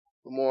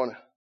Good morning.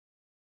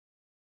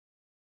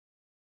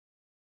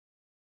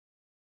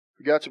 If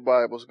you got your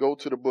Bibles, go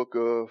to the book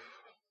of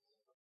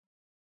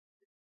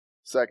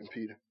 2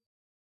 Peter.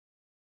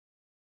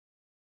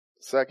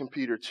 2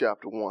 Peter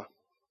chapter 1.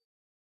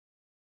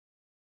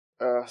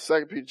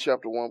 2 Peter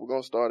chapter 1, we're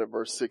going to start at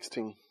verse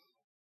 16.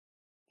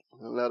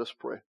 And let us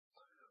pray.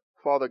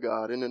 Father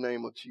God, in the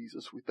name of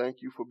Jesus, we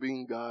thank you for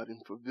being God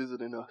and for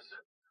visiting us,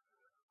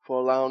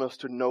 for allowing us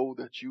to know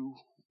that you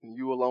and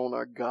you alone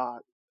are God,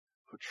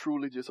 for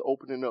truly just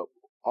opening up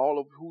all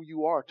of who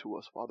you are to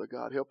us, Father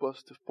God. Help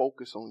us to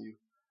focus on you,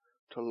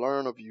 to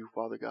learn of you,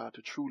 Father God,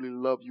 to truly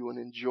love you and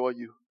enjoy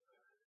you,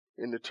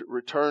 and to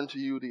return to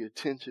you the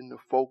attention, the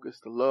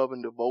focus, the love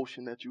and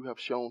devotion that you have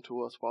shown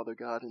to us, Father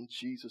God, in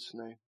Jesus'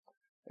 name.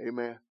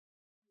 Amen.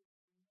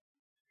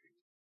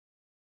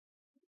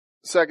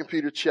 2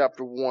 Peter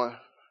chapter 1.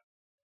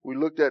 We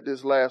looked at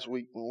this last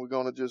week, and we're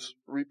going to just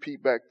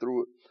repeat back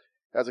through it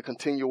as a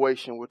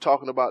continuation. We're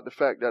talking about the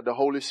fact that the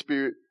Holy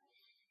Spirit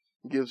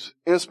gives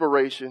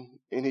inspiration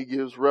and he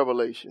gives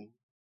revelation.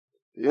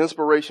 The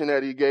inspiration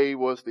that he gave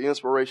was the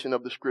inspiration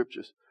of the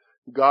scriptures.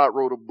 God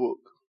wrote a book,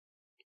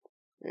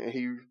 and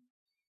he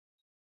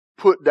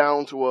put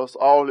down to us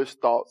all his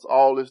thoughts,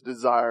 all his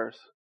desires,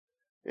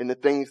 and the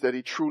things that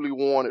he truly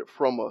wanted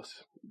from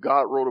us.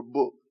 God wrote a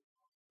book.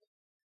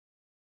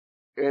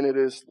 And it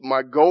is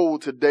my goal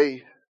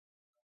today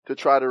to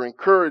try to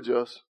encourage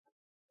us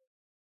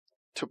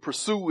to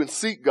pursue and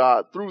seek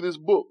God through this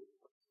book.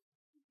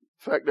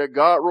 The fact that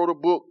God wrote a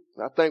book,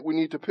 I think we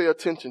need to pay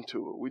attention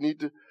to it. We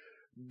need to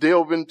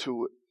delve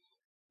into it,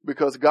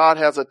 because God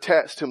has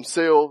attached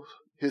himself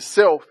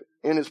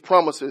and his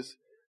promises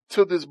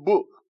to this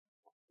book.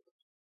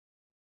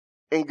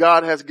 And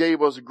God has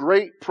gave us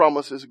great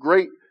promises,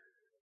 great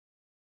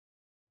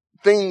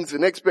things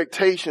and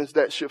expectations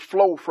that should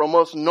flow from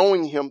us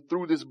knowing him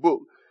through this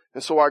book.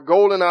 And so our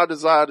goal and our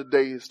desire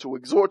today is to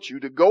exhort you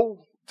to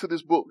go to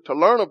this book, to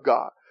learn of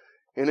God.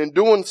 And in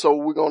doing so,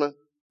 we're going to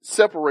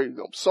separate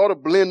them, sort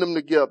of blend them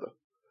together.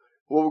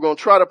 What we're going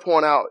to try to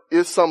point out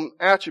is some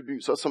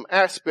attributes or some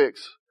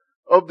aspects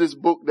of this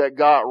book that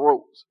God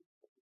wrote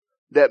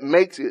that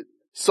makes it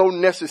so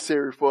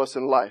necessary for us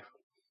in life.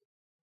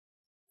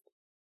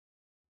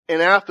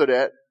 And after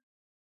that,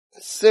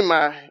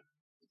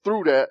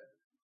 through that,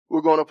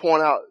 we're going to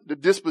point out the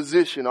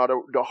disposition or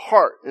the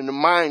heart and the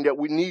mind that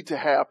we need to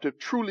have to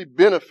truly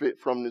benefit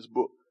from this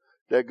book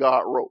that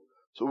God wrote.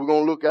 So we're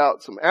going to look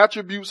out some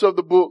attributes of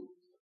the book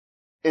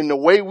and the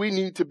way we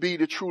need to be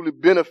to truly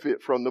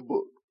benefit from the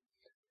book.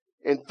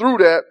 And through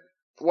that,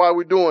 while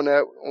we're doing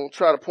that, I'm going to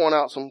try to point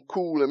out some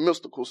cool and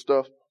mystical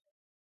stuff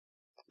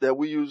that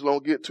we usually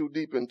don't get too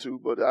deep into,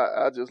 but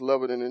I just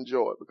love it and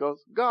enjoy it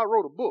because God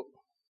wrote a book.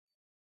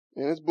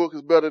 And this book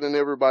is better than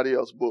everybody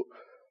else's book.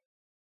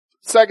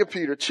 2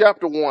 Peter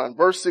chapter 1,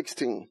 verse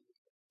 16.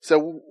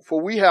 So, for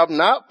we have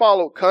not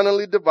followed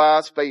cunningly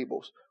devised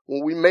fables,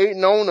 when we made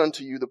known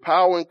unto you the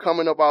power and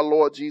coming of our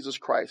Lord Jesus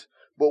Christ,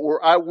 but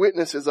were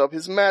eyewitnesses of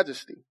his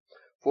majesty.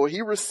 For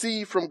he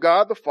received from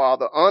God the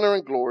Father honor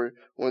and glory,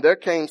 when there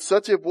came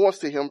such a voice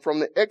to him from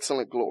the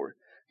excellent glory.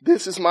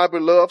 This is my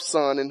beloved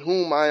Son, in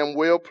whom I am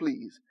well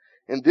pleased.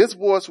 And this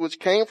voice which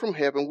came from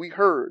heaven we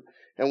heard,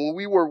 and when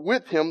we were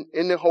with him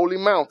in the holy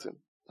mountain.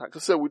 Like I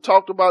said, we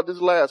talked about this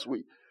last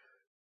week.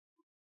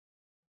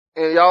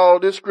 And y'all,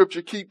 this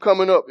scripture keep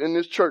coming up in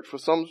this church for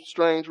some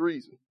strange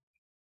reason.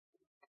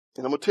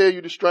 And I'm going to tell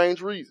you the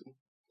strange reason.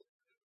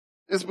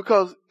 It's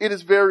because it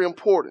is very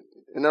important.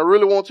 And I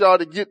really want y'all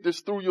to get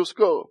this through your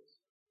skull.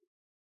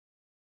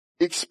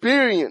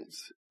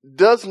 Experience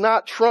does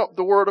not trump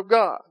the word of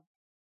God.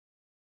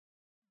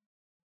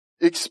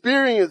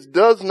 Experience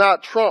does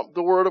not trump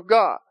the word of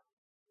God.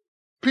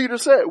 Peter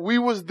said, we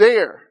was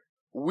there.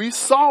 We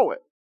saw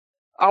it.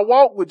 I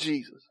walked with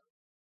Jesus.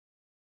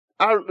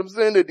 I'm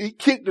saying that he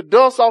kicked the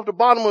dust off the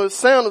bottom of his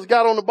sandals,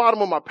 got on the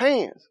bottom of my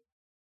pants.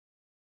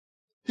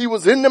 He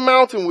was in the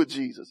mountain with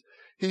Jesus.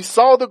 He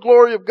saw the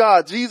glory of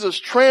God. Jesus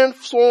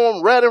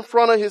transformed right in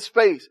front of his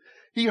face.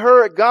 He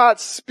heard God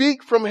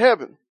speak from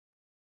heaven.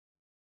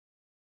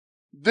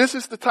 This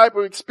is the type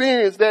of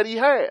experience that he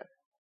had.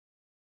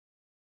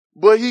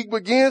 But he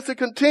begins to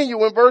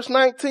continue in verse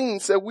 19,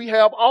 said we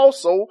have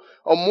also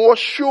a more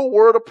sure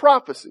word of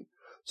prophecy.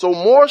 So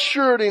more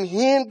sure than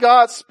hearing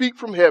God speak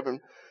from heaven,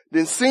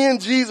 than seeing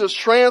Jesus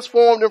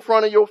transformed in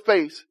front of your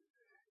face,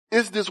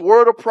 is this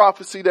word of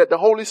prophecy that the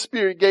Holy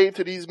Spirit gave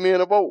to these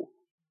men of old.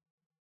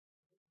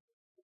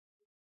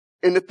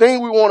 And the thing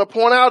we want to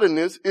point out in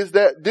this is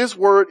that this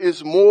word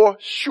is more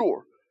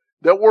sure.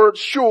 That word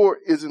sure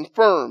is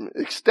firm,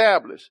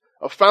 established,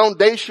 a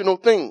foundational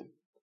thing.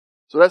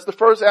 So that's the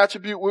first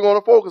attribute we're going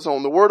to focus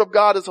on. The word of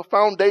God is a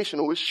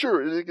foundational, it's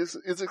sure,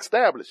 it's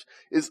established,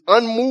 it's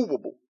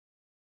unmovable.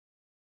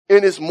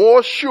 And it's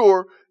more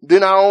sure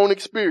than our own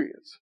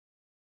experience.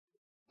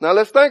 Now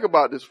let's think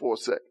about this for a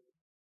sec.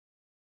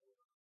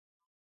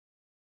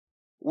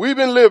 We've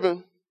been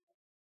living,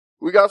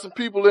 we got some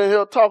people in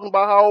here talking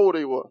about how old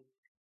they were.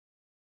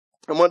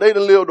 And when they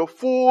done lived a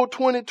full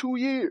 22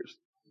 years.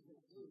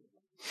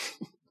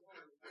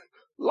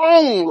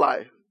 Long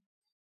life.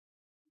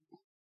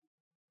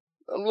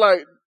 I'm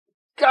like,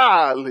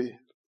 golly.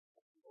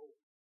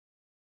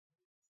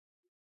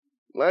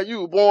 Like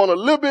you were born a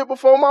little bit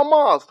before my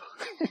master.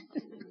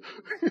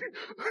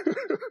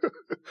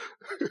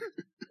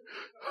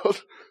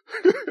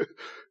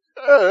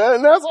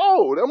 And that's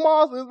old. That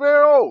master is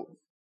very old.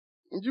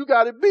 And you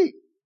got it beat.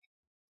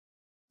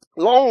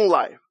 Long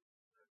life.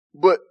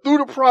 But through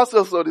the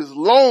process of this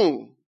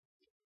long,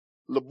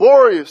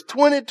 laborious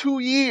 22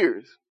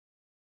 years,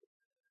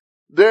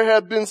 there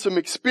have been some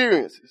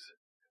experiences.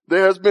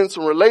 There has been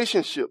some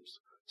relationships,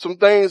 some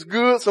things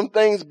good, some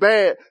things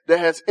bad that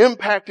has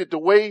impacted the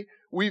way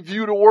we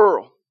view the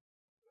world,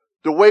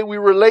 the way we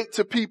relate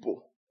to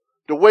people,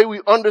 the way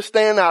we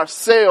understand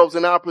ourselves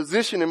and our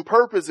position and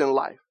purpose in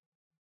life.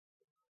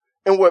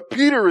 And what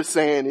Peter is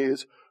saying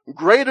is,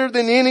 greater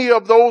than any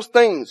of those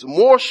things,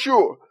 more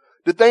sure,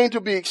 the thing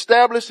to be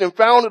established and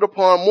founded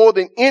upon more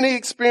than any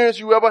experience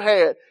you ever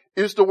had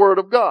is the Word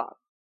of God.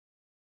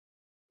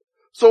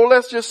 So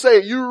let's just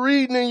say you're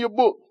reading in your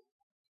book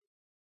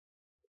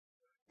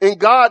and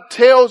God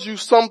tells you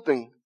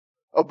something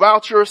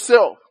about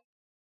yourself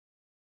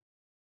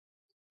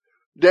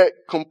that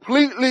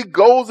completely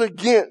goes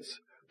against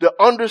the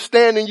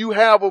understanding you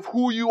have of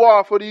who you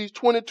are for these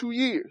 22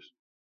 years.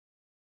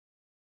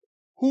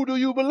 Who do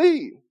you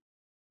believe?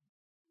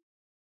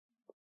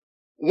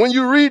 When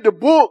you read the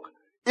book,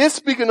 it's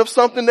speaking of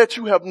something that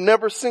you have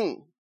never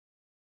seen.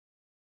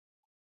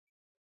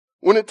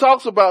 When it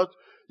talks about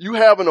you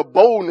having a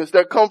boldness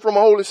that comes from the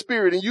Holy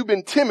Spirit and you've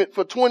been timid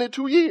for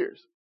 22 years,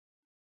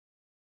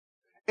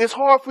 it's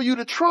hard for you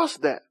to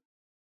trust that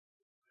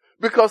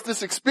because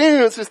this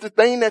experience is the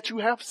thing that you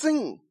have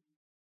seen.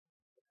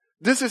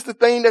 This is the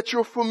thing that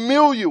you're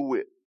familiar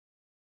with.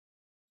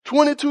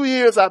 22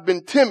 years I've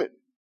been timid.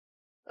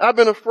 I've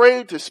been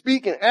afraid to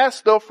speak and ask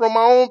stuff from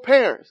my own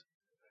parents.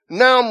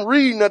 Now I'm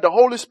reading that the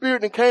Holy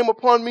Spirit came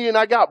upon me and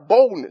I got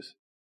boldness.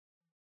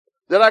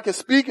 That I can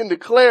speak and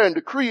declare and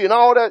decree and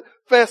all that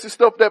fancy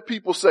stuff that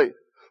people say.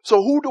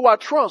 So who do I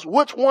trust?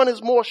 Which one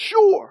is more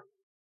sure?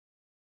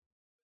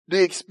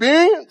 The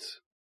experience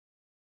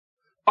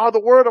or the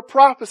word of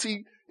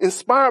prophecy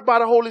inspired by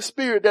the Holy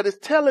Spirit that is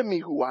telling me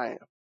who I am?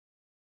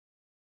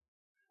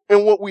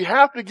 And what we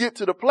have to get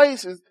to the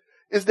place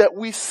is that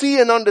we see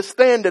and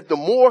understand that the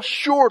more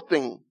sure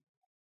thing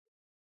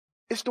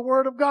is the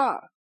Word of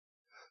God.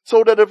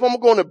 So that if I'm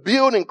going to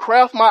build and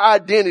craft my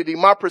identity,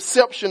 my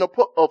perception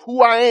of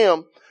who I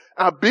am,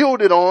 I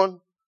build it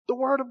on the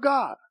Word of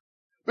God.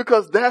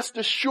 Because that's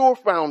the sure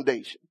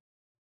foundation.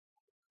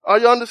 Are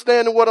you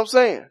understanding what I'm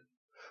saying?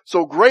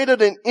 So greater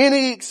than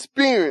any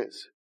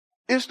experience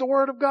is the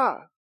Word of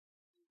God.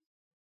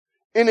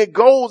 And it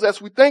goes,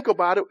 as we think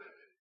about it,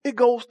 it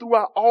goes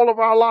throughout all of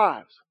our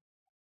lives.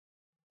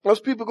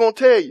 Most people going to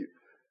tell you,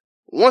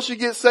 once you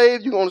get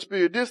saved, you're going to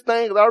experience this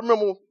thing. Because I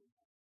remember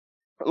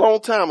a long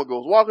time ago, I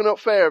was walking up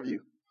Fairview.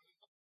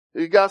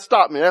 The guy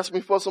stopped me, asked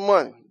me for some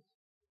money.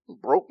 I'm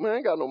broke, man, I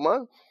ain't got no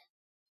money.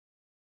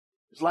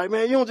 It's like,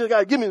 man, you don't just got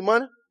to give me the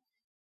money.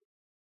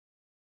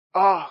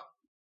 Buy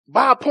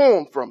a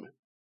poem from me.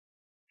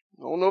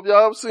 I don't know if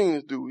y'all ever seen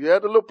this dude. He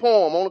had a little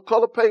poem on the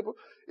color paper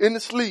in the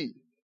sleeve.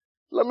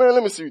 Like, man,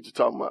 let me see what you're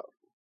talking about.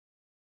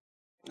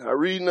 I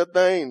reading that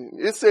thing,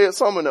 it said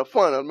something that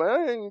funny. I'm like,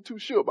 I ain't even too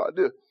sure about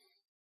this.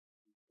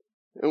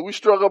 And we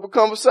struck up a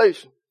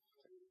conversation.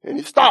 And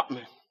he stopped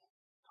me.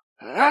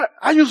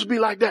 I used to be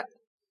like that.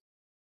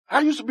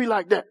 I used to be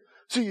like that.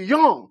 See, you're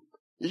young.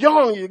 You're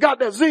young, you got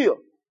that zeal.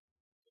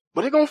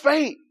 But it's gonna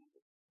fade.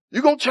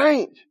 You're gonna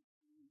change.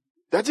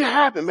 That just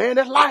happened, man.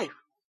 That's life.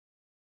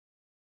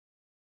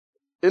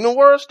 And the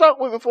word stuck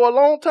with me for a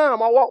long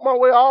time. I walked my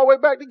way all the way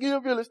back to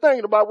Gill Village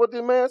thinking about what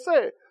this man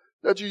said.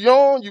 That you're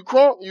young, you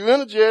crunk, you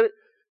energetic,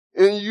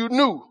 and you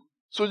new.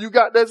 So you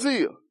got that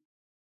zeal.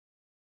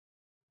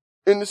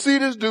 And to see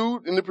this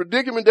dude in the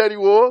predicament that he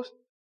was,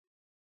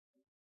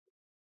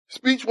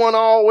 speech wasn't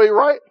all the way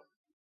right.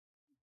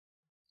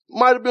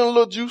 Might have been a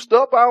little juiced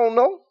up, I don't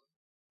know.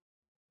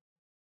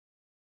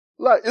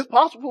 Like, it's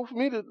possible for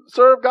me to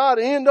serve God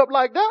and end up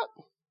like that.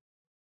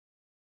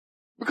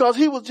 Because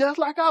he was just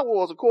like I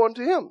was, according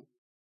to him.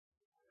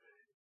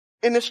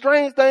 And the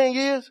strange thing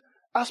is,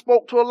 I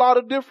spoke to a lot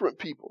of different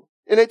people.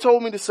 And they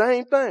told me the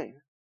same thing.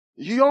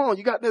 You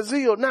got that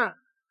zeal now.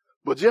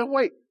 But just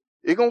wait.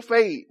 It's going to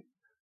fade.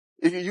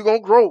 You're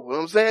going to grow. You know what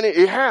I'm saying?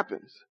 It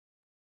happens.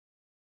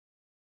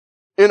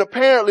 And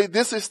apparently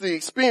this is the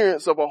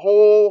experience of a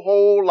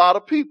whole lot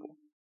of people.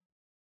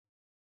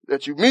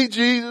 That you meet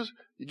Jesus,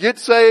 you get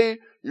saved,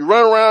 you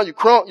run around, you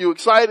crunk, you're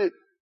excited.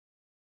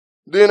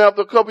 Then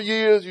after a couple of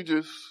years, you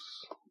just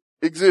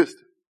exist.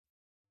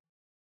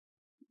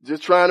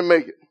 Just trying to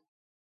make it.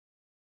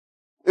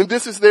 And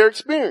this is their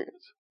experience.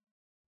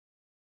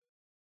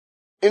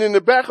 And in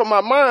the back of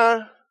my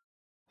mind,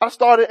 I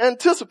started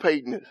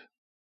anticipating this.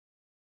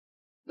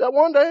 That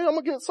one day I'm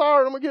going to get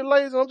sorry, I'm going to get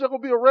lazy, I'm just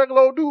going to be a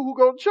regular old dude who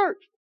goes to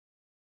church.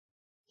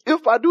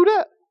 If I do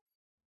that.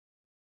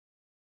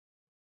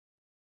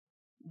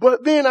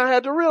 But then I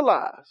had to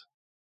realize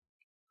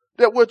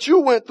that what you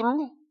went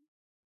through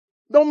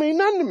don't mean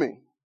nothing to me.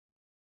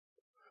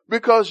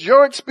 Because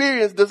your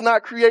experience does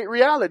not create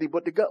reality,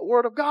 but the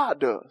Word of God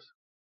does.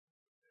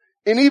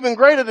 And even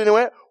greater than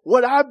that,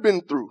 what I've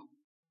been through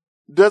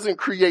doesn't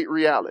create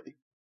reality.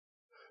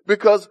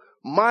 Because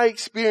my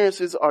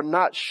experiences are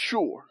not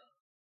sure.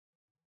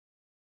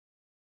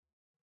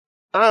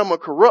 I am a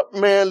corrupt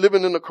man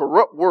living in a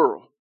corrupt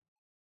world.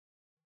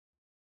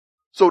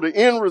 So the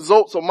end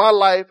results of my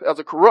life as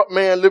a corrupt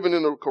man living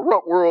in a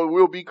corrupt world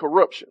will be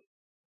corruption.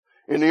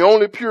 And the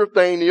only pure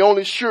thing, the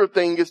only sure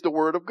thing is the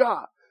Word of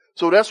God.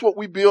 So that's what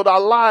we build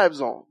our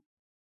lives on.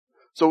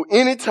 So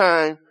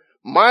anytime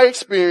my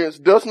experience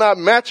does not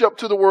match up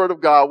to the Word of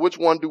God, which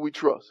one do we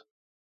trust?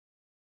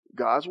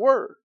 God's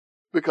Word.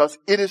 Because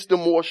it is the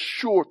more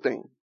sure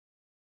thing.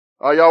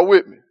 Are y'all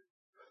with me?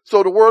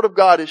 So the Word of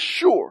God is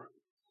sure.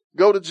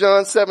 Go to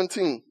John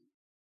 17.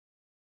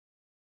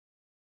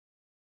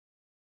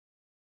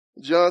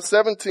 John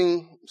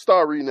 17,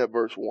 start reading at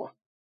verse 1.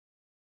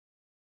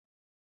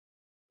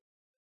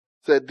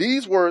 Said,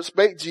 these words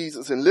spake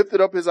Jesus and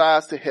lifted up his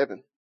eyes to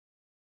heaven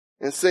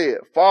and said,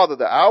 Father,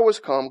 the hour is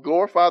come,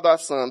 glorify thy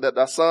Son, that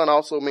thy Son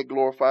also may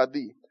glorify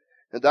thee.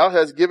 And thou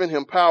hast given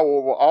him power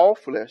over all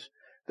flesh,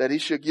 that he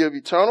should give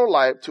eternal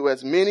life to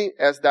as many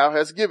as thou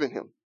hast given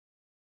him.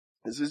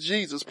 This is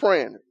Jesus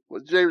praying,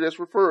 what Jay just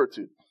referred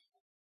to.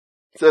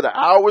 Said the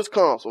hour is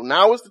come. So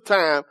now is the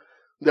time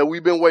that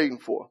we've been waiting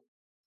for.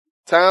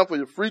 Time for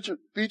your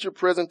feature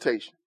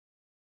presentation.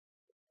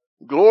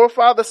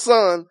 Glorify the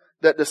Son,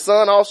 that the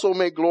Son also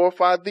may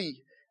glorify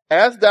thee,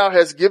 as thou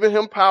hast given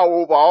him power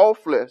over all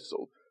flesh.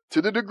 So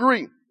to the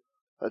degree,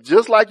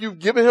 just like you've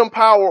given him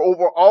power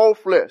over all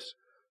flesh.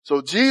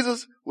 So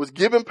Jesus was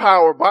given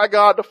power by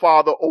God the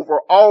Father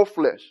over all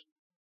flesh.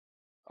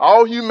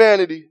 All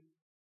humanity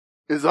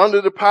is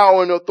under the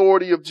power and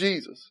authority of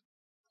Jesus.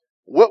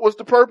 What was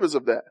the purpose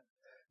of that?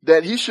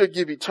 That he should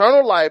give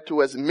eternal life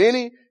to as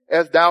many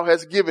as thou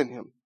hast given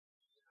him.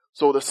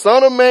 So the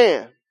Son of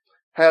Man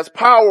has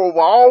power over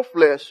all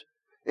flesh,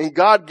 and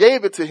God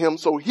gave it to him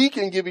so he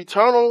can give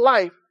eternal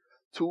life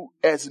to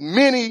as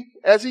many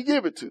as he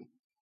give it to.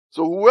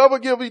 So whoever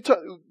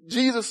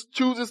Jesus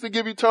chooses to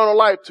give eternal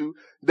life to,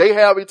 they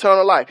have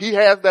eternal life. He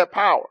has that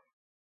power.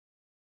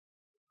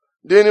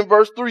 Then in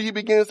verse 3, he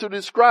begins to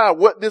describe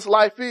what this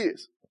life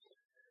is.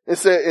 It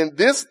said, and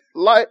this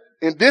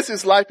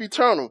is life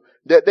eternal,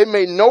 that they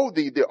may know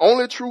thee, the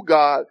only true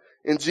God,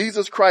 and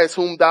Jesus Christ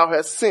whom thou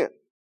hast sent.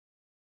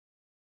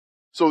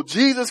 So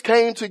Jesus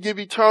came to give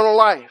eternal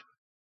life.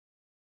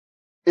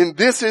 And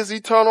this is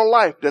eternal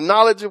life, the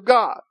knowledge of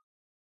God.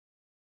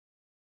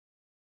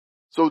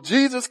 So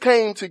Jesus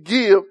came to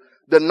give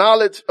the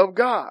knowledge of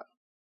God.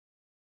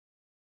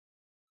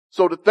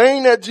 So the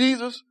thing that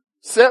Jesus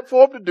set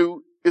forth to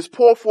do is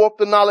pour forth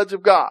the knowledge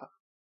of God.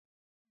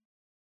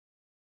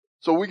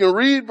 So we can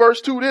read verse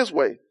 2 this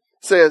way. It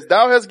says,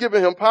 thou hast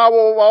given him power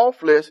over all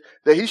flesh,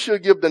 that he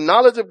should give the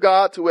knowledge of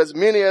God to as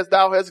many as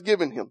thou hast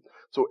given him.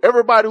 So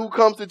everybody who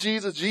comes to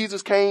Jesus,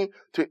 Jesus came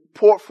to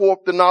pour forth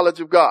the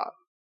knowledge of God.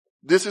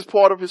 This is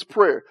part of his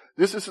prayer.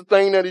 This is the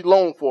thing that he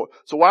longed for.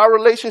 So our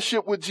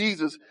relationship with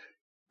Jesus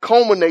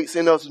culminates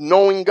in us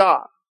knowing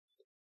God.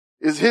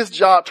 It's his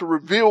job to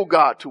reveal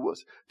God to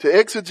us, to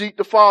exegete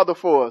the Father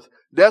for us.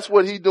 That's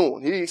what he's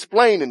doing. He's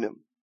explaining them.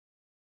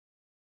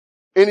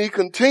 And he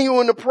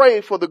continuing to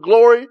pray for the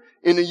glory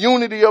and the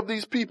unity of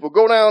these people.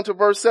 Go down to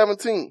verse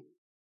 17.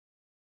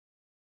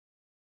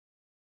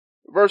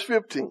 Verse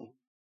 15.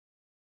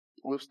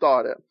 We'll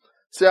start at.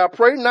 Say, I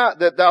pray not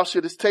that thou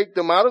shouldest take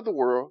them out of the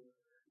world,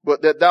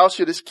 but that thou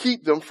shouldest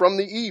keep them from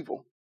the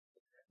evil.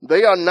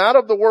 They are not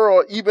of the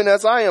world, even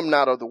as I am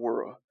not of the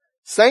world.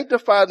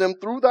 Sanctify them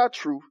through thy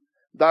truth.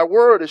 Thy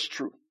word is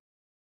true.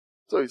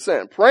 So he's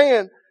saying,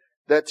 praying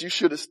that you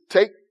shouldest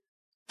take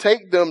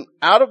them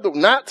out of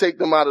not take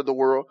them out of the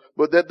world,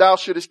 but that thou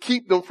shouldest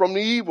keep them from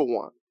the evil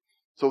one.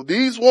 So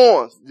these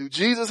ones, who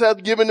Jesus has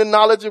given the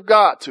knowledge of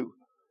God to,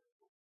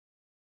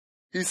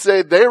 he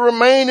said they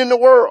remain in the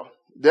world.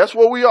 That's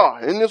where we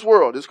are, in this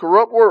world, this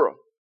corrupt world.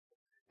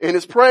 And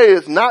his prayer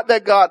is not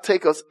that God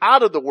take us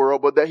out of the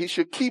world, but that he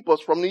should keep us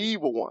from the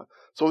evil one.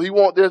 So he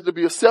wants there to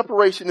be a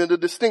separation and a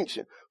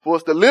distinction. For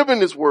us to live in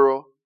this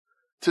world,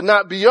 to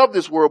not be of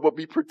this world, but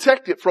be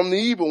protected from the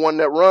evil one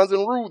that runs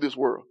and rules this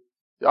world.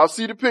 Y'all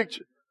see the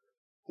picture?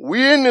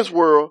 We're in this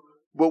world,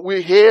 but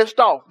we're hedged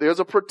off. There's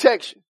a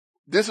protection.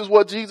 This is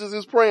what Jesus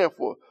is praying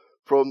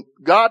for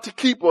God to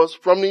keep us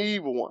from the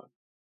evil one.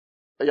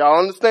 Are y'all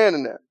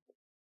understanding that?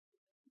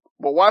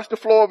 But watch the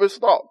flow of his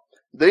thought.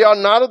 They are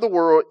not of the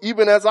world,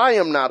 even as I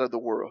am not of the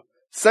world.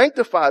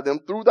 Sanctify them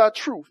through thy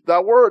truth. Thy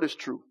word is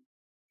true.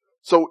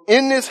 So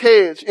in this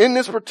hedge, in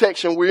this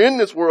protection, we're in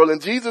this world, and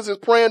Jesus is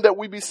praying that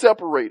we be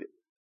separated,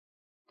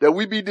 that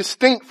we be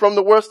distinct from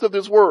the rest of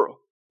this world.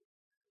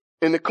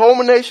 And the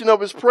culmination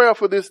of his prayer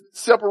for this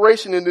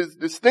separation and this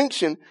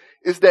distinction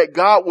is that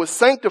God will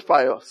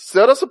sanctify us,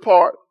 set us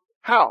apart.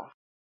 How?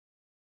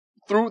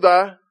 Through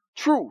thy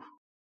truth.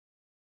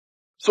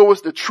 So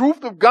it's the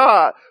truth of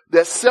God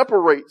that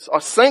separates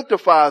or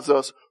sanctifies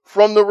us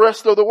from the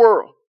rest of the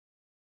world.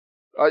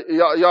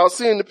 Y'all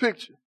seeing the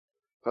picture?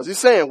 Because he's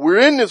saying, we're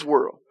in this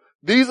world.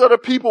 These are the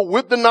people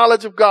with the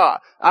knowledge of God.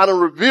 I done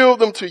revealed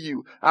them to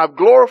you. I've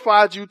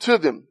glorified you to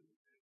them.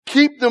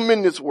 Keep them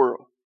in this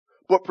world,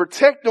 but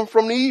protect them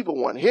from the evil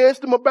one. Hedge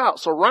them about,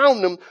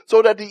 surround them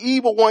so that the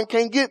evil one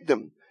can't get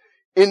them.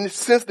 And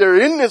since they're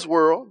in this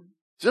world,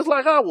 just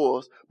like I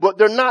was, but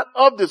they're not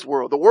of this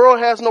world. The world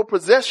has no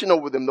possession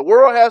over them. The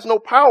world has no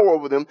power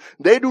over them.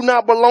 They do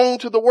not belong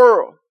to the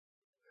world.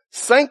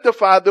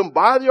 Sanctify them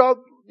by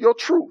your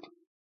truth.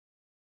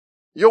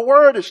 Your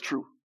word is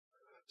true.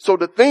 So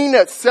the thing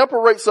that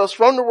separates us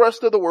from the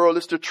rest of the world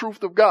is the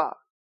truth of God.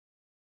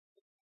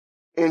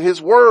 And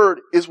his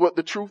word is what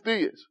the truth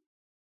is.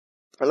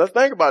 And let's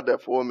think about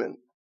that for a minute.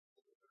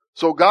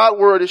 So God's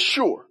word is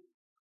sure.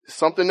 It's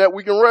something that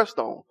we can rest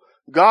on.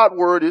 God's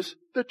word is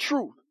the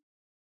truth.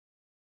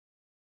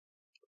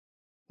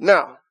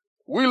 Now,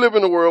 we live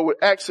in a world with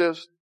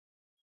access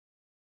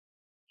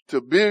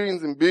to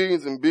billions and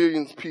billions and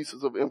billions of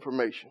pieces of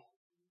information.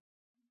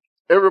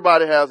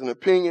 Everybody has an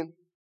opinion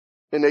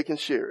and they can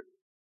share it.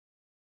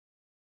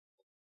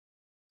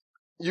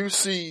 You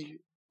see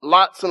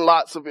lots and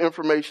lots of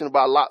information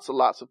about lots and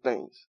lots of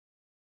things.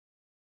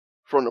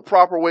 From the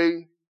proper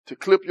way to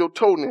clip your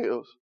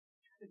toenails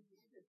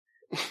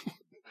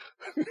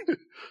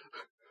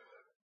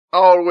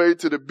all the way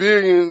to the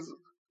billions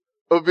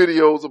of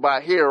videos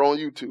about hair on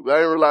YouTube. I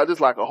didn't realize this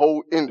is like a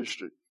whole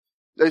industry.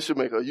 They should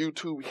make a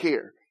YouTube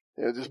hair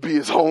and just be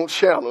its own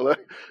channel.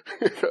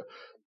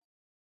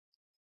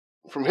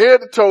 From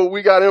head to toe,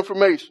 we got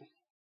information.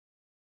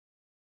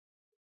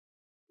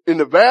 And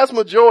the vast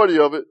majority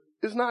of it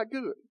is not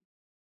good.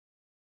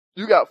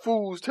 You got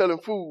fools telling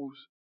fools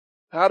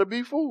how to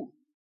be fools.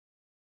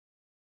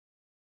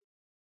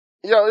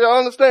 Y'all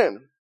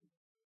understand?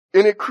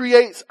 And it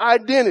creates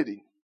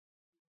identity.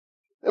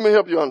 Let me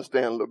help you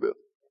understand a little bit.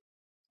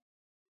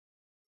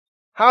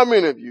 How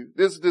many of you,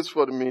 this is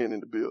for the men in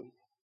the building,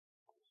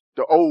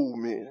 the old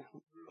men,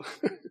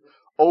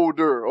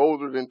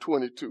 older than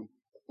 22.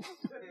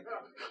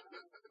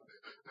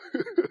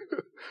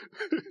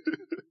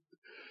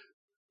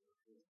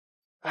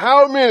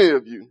 How many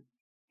of you,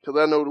 because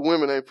I know the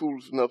women ain't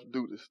foolish enough to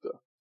do this stuff,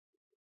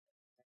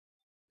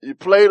 you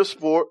played a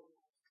sport,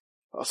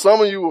 or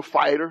some of you were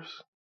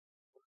fighters,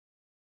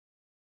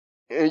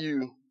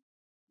 and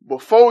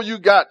before you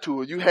got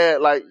to it, you had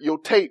like your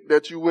tape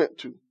that you went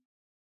to.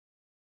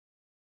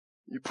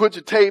 You put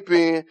your tape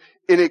in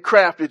and it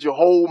crafted your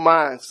whole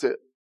mindset.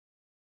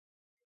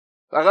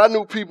 Like I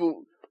knew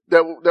people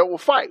that will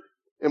fight,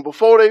 and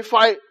before they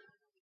fight,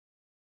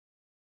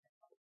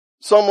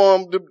 some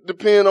of them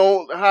depend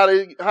on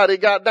how they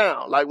got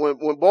down. Like when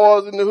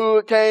Boys in the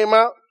Hood came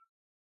out,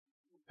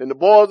 and the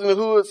Boys in the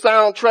Hood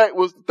soundtrack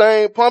was the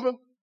thing pumping,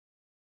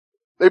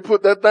 they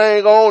put that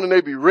thing on and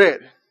they be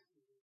ready.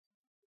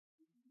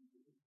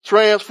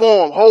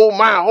 Transform, whole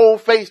mind, whole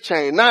face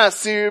change. Now it's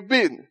serious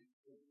business.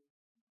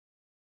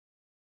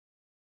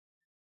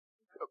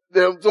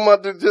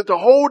 Just the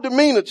whole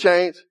demeanor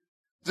change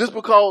just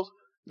because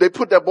they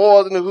put that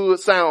Boys in the Hood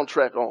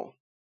soundtrack on.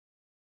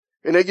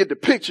 And they get the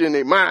picture in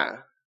their mind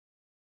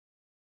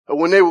of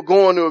when they were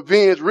going to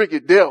avenge Ricky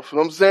death. You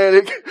know what I'm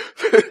saying?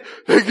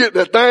 They get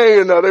that thing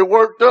and now they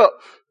worked up.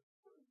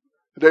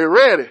 They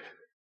ready.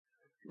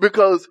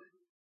 Because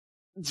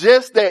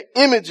just that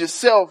image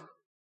itself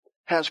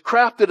has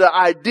crafted an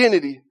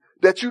identity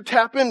that you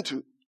tap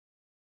into.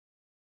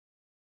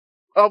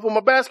 For my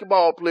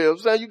basketball players, I'm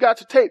saying you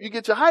got your tape, you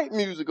get your hype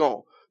music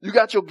on, you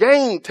got your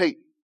game tape.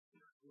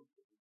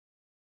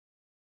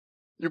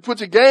 You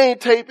put your game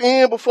tape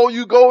in before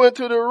you go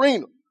into the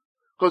arena,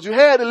 because you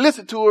had to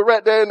listen to it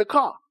right there in the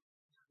car.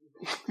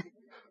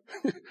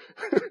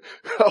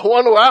 I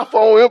want no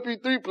iPhone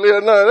MP3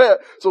 player, none of that.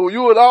 So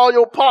you and all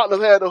your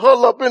partners had to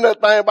huddle up in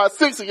that thing, about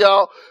 6 of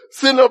y'all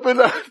sitting up in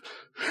that,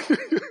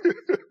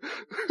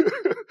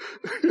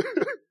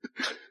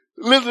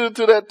 listening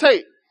to that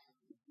tape.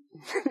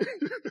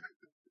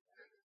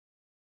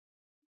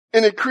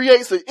 And it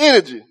creates an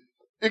energy.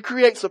 It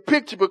creates a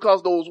picture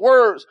because those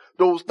words,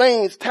 those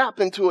things tap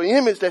into an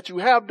image that you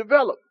have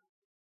developed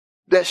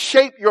that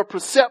shape your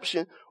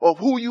perception of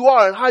who you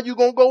are and how you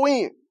gonna go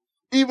in.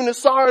 Even the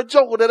sorry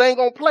joker that ain't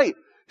gonna play,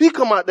 he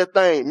come out that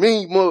thing,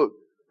 mean mug.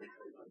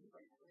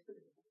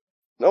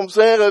 Know what I'm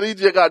saying? That he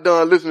just got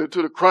done listening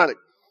to the Chronic.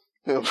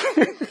 You know what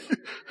I'm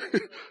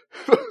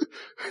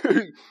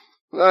saying?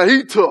 Now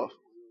he tough.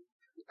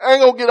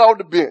 Ain't gonna get off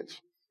the bench,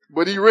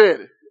 but he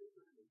ready.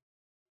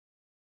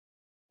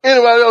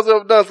 Anybody else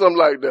ever done something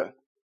like that?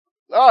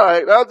 All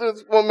right, I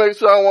just want to make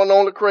sure I wasn't the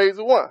only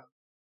crazy one.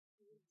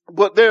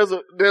 But there's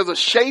a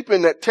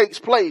shaping that takes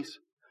place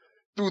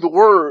through the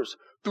words,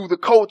 through the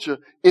culture,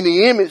 in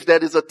the image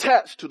that is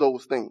attached to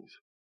those things.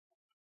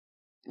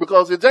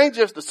 Because it ain't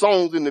just the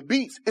songs and the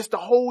beats, it's the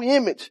whole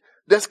image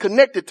that's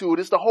connected to it.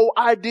 It's the whole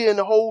idea and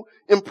the whole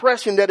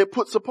impression that it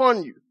puts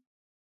upon you.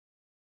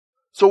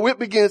 So it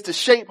begins to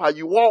shape how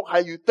you walk, how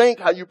you think,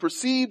 how you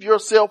perceive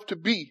yourself to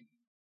be.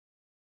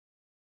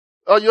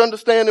 Are you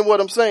understanding what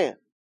I'm saying?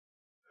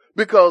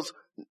 Because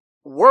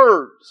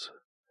words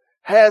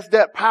has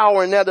that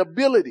power and that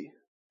ability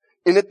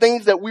and the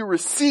things that we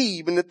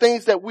receive and the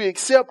things that we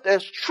accept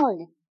as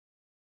true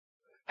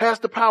has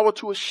the power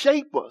to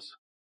shape us.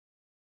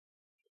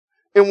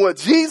 And what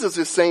Jesus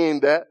is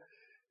saying that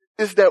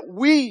is that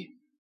we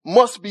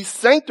must be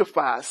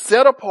sanctified,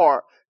 set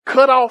apart,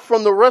 cut off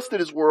from the rest of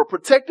this world,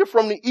 protected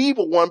from the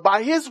evil one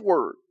by his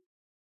word.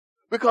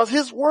 Because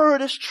his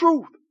word is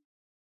truth.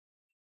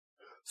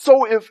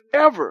 So if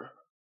ever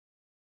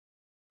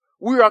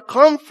we are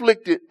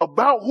conflicted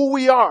about who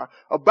we are,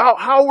 about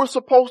how we're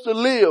supposed to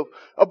live,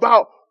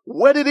 about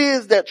what it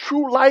is that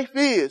true life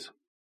is,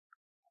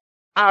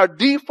 our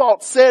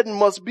default setting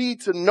must be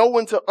to know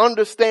and to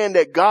understand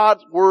that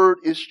God's word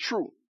is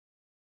true.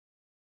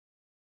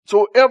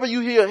 So if ever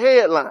you hear a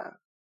headline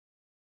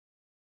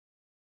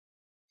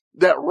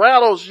that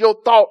rattles your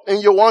thought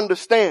and your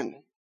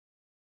understanding,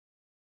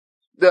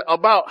 that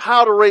about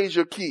how to raise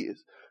your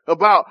kids,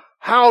 about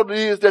how it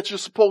is that you're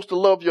supposed to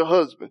love your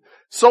husband,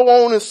 so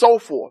on and so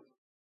forth.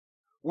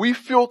 We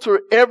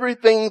filter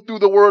everything through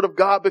the word of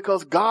God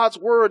because God's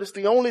word is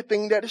the only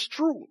thing that is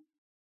true.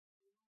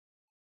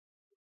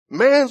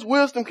 Man's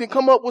wisdom can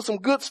come up with some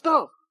good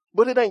stuff,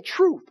 but it ain't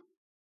truth.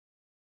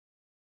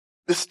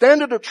 The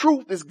standard of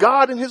truth is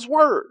God and his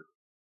word.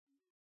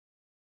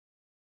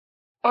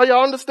 Are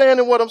y'all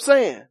understanding what I'm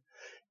saying?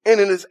 And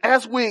it is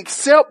as we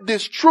accept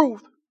this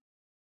truth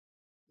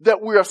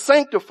that we are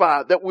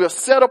sanctified, that we are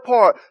set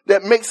apart,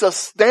 that makes us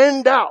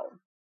stand out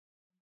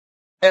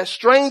as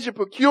strange and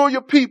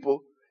peculiar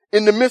people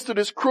in the midst of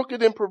this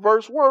crooked and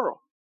perverse world.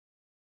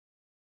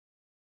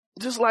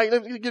 Just like,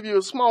 let me give you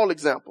a small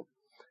example.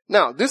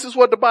 Now, this is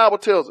what the Bible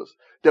tells us,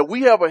 that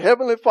we have a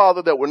heavenly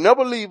Father that will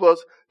never leave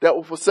us, that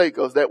will forsake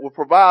us, that will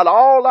provide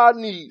all our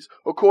needs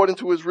according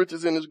to his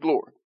riches and his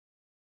glory.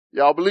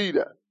 Y'all believe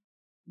that?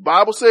 The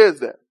Bible says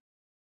that.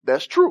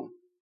 That's true.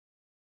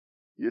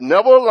 You're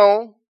never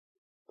alone,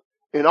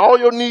 and all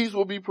your needs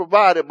will be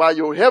provided by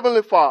your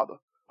heavenly Father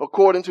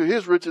according to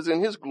his riches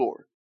and his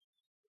glory.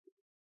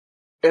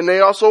 And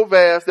they are so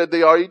vast that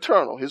they are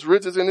eternal. His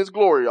riches and his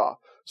glory are.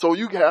 So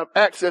you have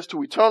access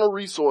to eternal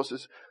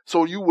resources,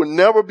 so you will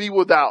never be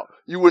without.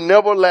 You will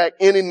never lack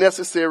any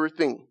necessary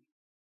thing.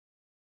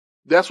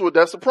 That's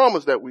the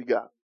promise that we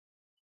got.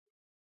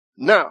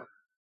 Now,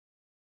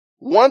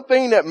 one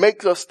thing that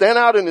makes us stand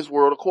out in this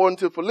world, according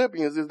to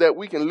Philippians, is that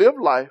we can live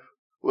life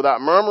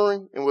without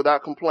murmuring and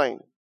without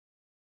complaining.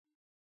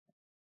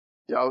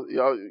 Y'all,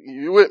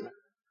 you with me?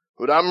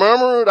 Without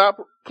murmuring, without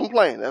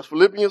complaining. That's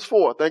Philippians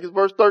 4. I think it's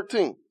verse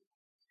 13.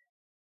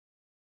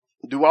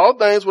 Do all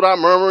things without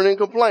murmuring and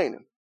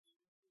complaining.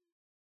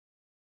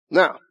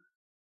 Now,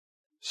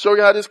 show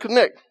you how this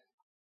connects.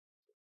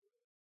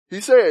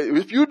 He said,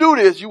 if you do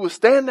this, you will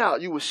stand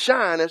out. You will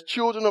shine as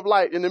children of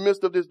light in the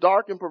midst of this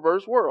dark and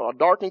perverse world, a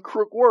dark and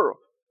crooked world.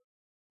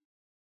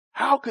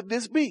 How could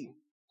this be?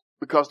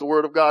 Because the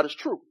word of God is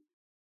true.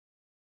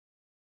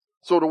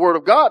 So the word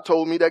of God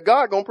told me that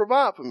God gonna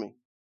provide for me.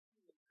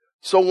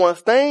 So once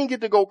things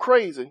get to go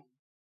crazy,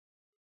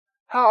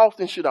 how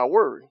often should I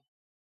worry?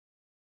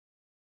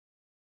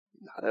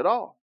 Not at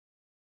all.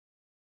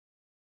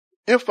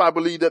 If I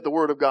believe that the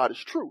word of God is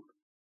true.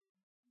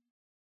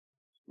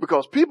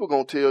 Because people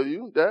gonna tell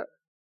you that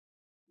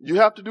you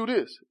have to do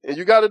this, and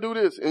you gotta do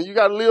this, and you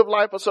gotta live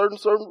life a certain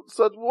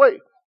way.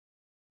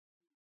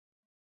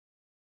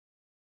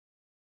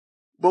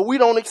 But we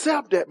don't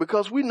accept that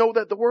because we know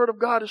that the word of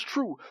God is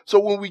true. So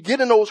when we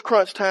get in those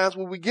crunch times,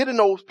 when we get in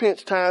those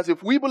pinch times,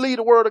 if we believe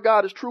the word of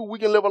God is true, we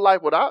can live a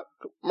life without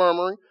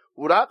murmuring,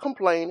 without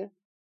complaining,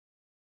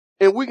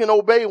 and we can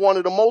obey one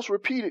of the most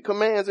repeated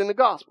commands in the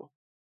gospel.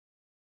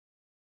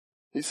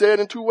 He said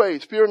in two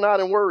ways, fear not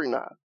and worry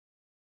not.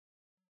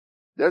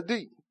 That's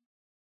deep.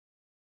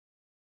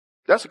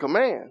 That's a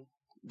command.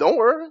 Don't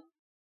worry.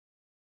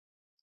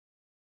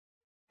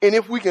 And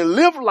if we can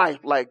live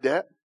life like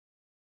that,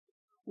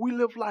 we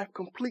live life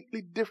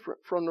completely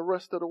different from the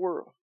rest of the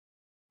world.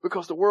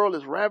 Because the world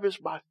is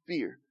ravished by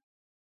fear.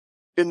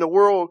 And the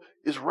world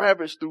is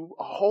ravished through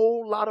a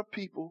whole lot of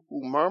people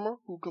who murmur,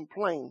 who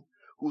complain,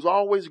 who's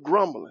always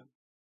grumbling.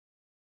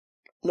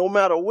 No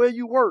matter where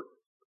you work,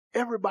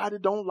 everybody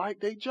don't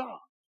like their job.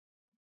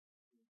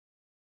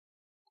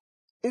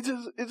 It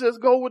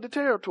just go with the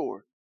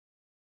territory.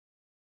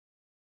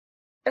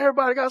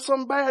 Everybody got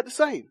something bad to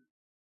say.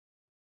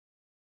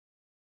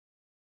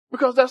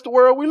 Because that's the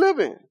world we live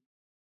in.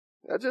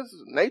 That's just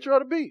the nature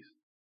of the beast.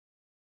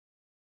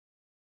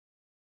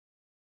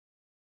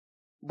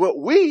 But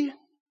we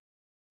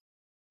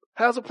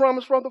has a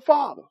promise from the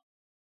Father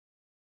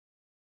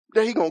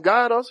that he gonna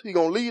guide us, he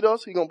gonna lead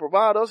us, he gonna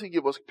provide us, he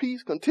give us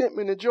peace,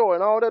 contentment, and joy,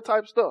 and all that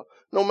type of stuff,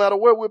 no matter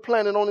where we're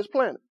planted on this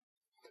planet.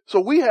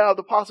 So we have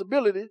the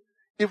possibility,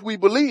 if we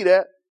believe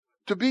that,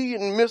 to be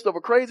in the midst of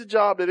a crazy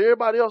job that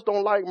everybody else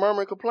don't like,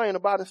 murmur and complain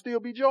about, and still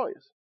be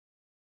joyous.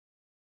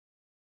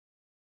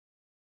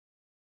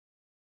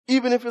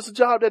 Even if it's a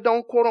job that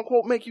don't, quote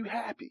unquote, make you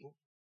happy.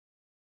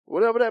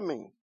 Whatever that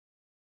means.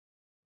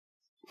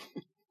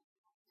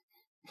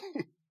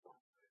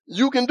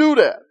 You can do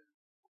that.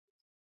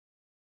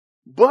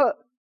 But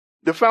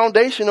the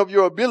foundation of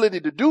your ability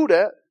to do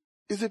that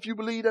is if you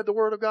believe that the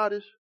word of God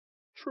is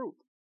true.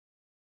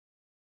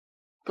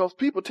 Because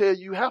people tell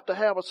you have to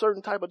have a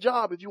certain type of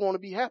job if you want to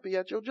be happy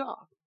at your job.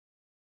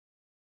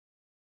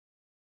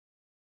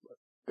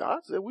 God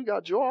said we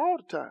got joy all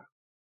the time.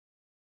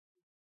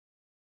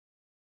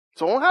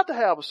 So I don't have to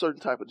have a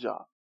certain type of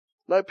job.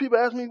 Like people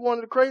ask me one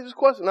of the craziest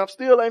questions, and I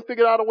still ain't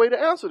figured out a way to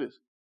answer this.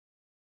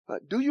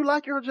 Like, do you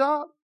like your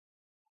job?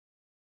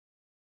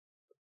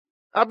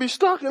 I be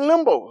stuck in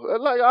limbo.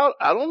 Like,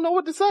 I don't know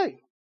what to say.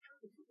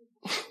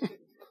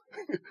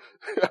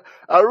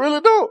 I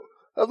really don't.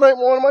 I think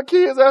one of my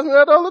kids asked me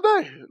that the other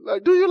day.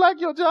 Like, do you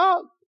like your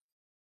job?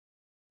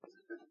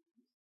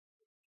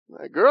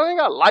 Like, girl, I ain't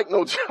got like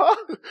no job.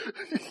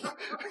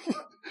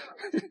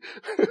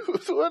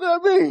 So what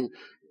does that mean?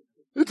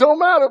 It don't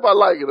matter if I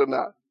like it or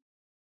not.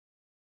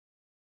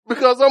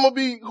 Because I'm going to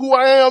be who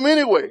I am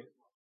anyway.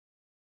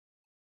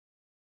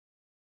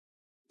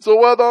 So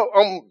whether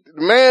I'm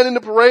the man in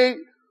the parade,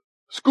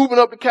 scooping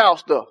up the cow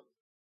stuff,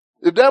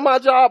 if that's my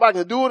job, I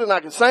can do it and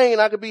I can sing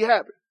and I can be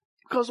happy.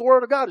 Because the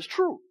word of God is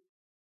true.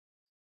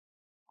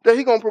 That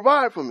he going to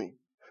provide for me.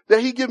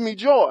 That he give me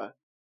joy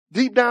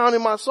deep down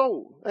in my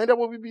soul. Ain't that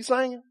what we be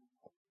singing?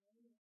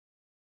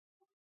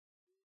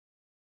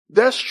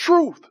 That's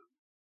truth.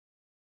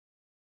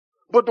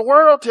 But the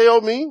world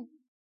tell me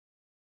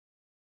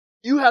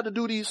you have to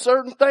do these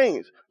certain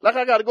things. Like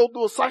I got to go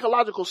through a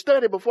psychological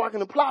study before I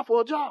can apply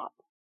for a job.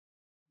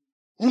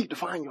 You need to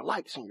find your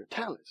likes and your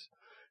talents.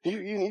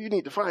 You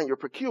need to find your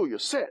peculiar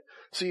set.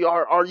 See,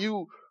 are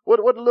you, what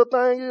the little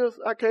thing is?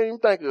 I can't even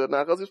think of it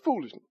now because it's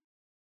foolishness.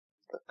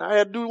 I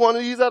had to do one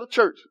of these at a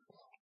church.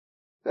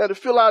 I had to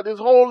fill out this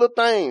whole little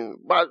thing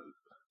by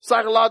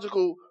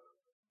psychological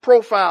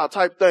profile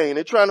type thing.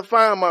 They're trying to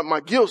find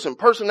my gifts and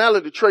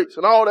personality traits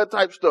and all that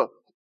type stuff.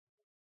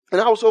 And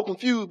I was so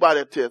confused by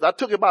that test. I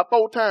took it about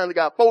 4 times and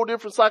got 4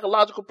 different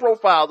psychological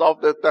profiles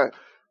off that thing.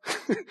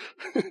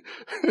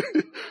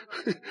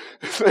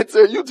 They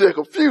said, you just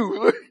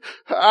confused.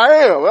 I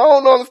am. I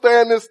don't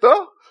understand this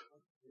stuff.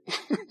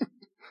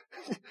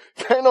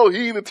 Can't no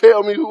heathen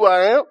tell me who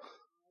I am.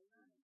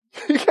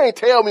 He can't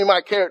tell me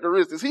my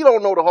characteristics. He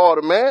don't know the heart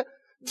of man.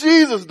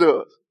 Jesus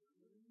does.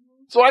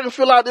 So I can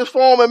fill out this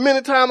form as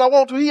many times I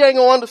want to. He ain't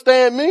gonna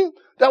understand me.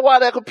 That's why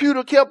that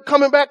computer kept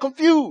coming back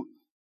confused.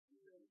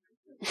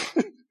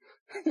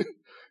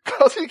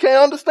 Cause he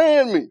can't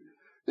understand me.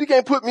 He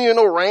can't put me in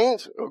no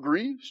range.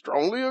 Agree,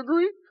 strongly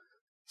agree,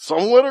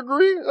 somewhat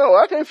agree. No,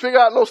 I can't figure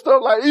out no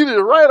stuff like either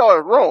it's right or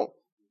it's wrong.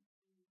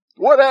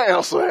 What that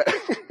answer at?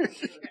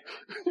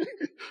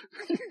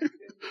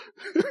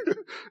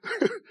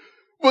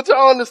 But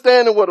y'all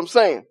understanding what I'm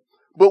saying.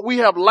 But we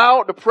have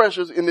allowed the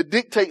pressures and the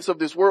dictates of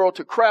this world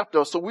to craft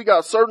us. So we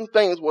got certain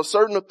things where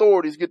certain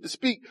authorities get to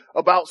speak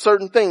about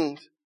certain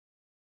things.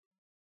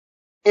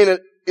 And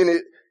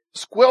it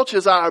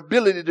squelches our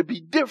ability to be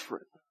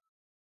different.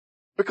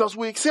 Because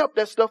we accept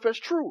that stuff as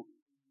true.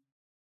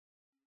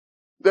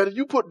 That if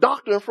you put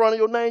doctor in front of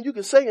your name, you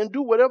can say and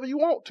do whatever you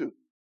want to.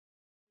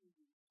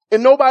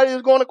 And nobody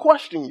is going to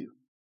question you.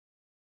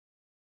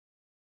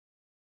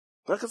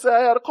 Like I said,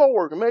 I had a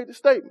coworker made the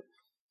statement.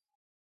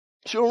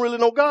 She don't really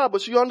know God,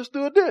 but she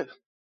understood this.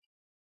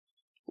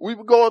 We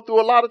were going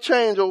through a lot of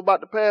change over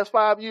about the past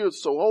 5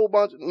 years. So a whole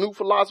bunch of new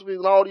philosophies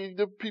and all these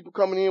different people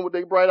coming in with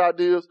their bright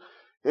ideas,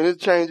 and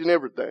it's changing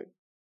everything.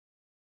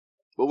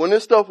 But when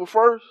this stuff was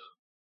first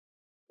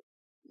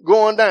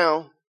going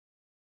down,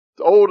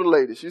 the older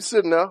lady, she's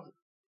sitting there,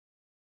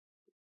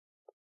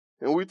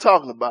 and we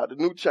talking about the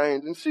new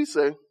change, and she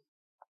say,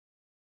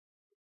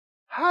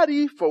 how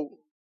these folk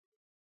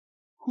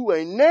who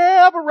ain't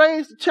never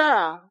raised a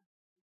child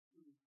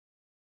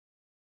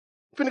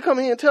finna come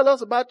here and tell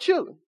us about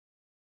children?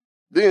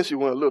 Then she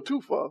went a little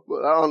too far,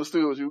 but I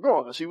understood where she was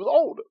going because she was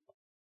older.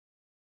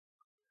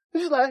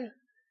 She's like,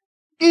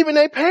 even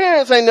their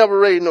parents ain't never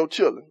raised no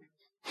children.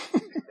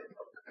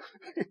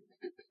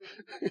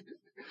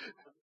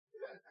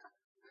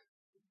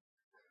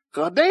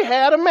 Cause they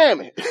had a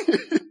mammy.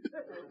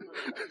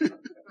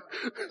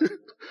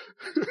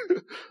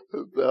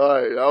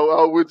 Alright, I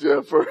was with you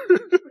at first.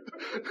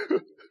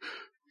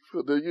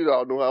 So then you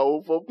don't know how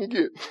old folk can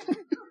get.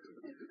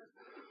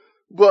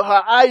 But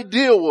her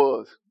idea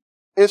was,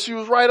 and she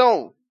was right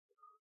on,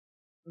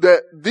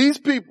 that these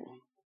people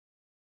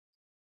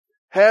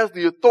has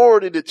the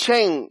authority to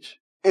change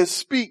and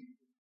speak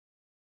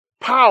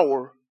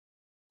power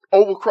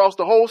over across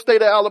the whole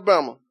state of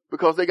Alabama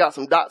because they got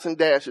some dots and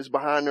dashes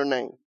behind their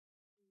name.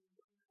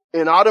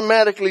 And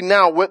automatically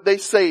now what they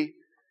say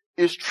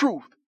is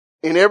truth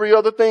and every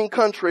other thing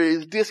contrary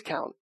is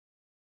discounted.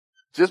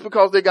 Just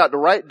because they got the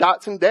right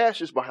dots and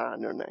dashes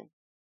behind their name.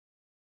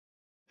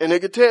 And they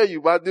can tell you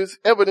about this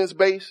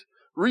evidence-based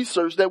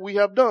research that we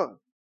have done.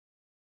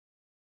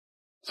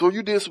 So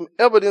you did some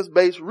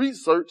evidence-based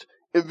research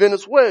in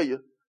Venezuela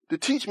to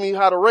teach me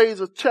how to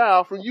raise a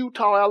child from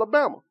Utah,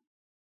 Alabama.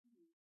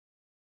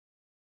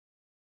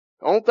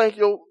 I don't think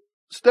your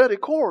study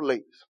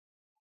correlates.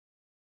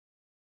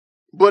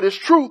 But it's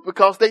truth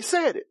because they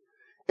said it.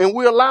 And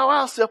we allow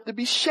ourselves to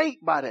be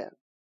shaped by that.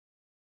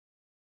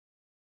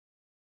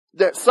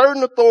 that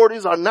certain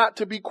authorities are not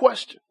to be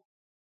questioned.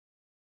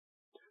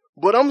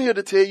 But I'm here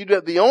to tell you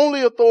that the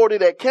only authority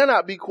that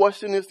cannot be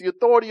questioned is the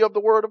authority of the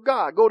word of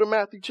God. Go to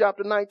Matthew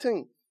chapter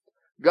 19.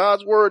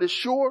 God's word is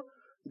sure.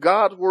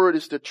 God's word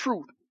is the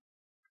truth.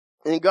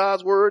 And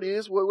God's word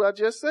is what I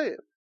just said.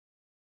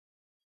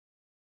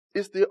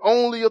 It's the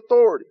only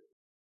authority.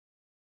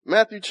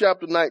 Matthew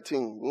chapter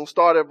 19. We'll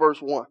start at verse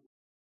 1.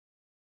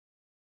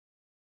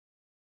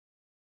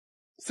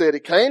 It said,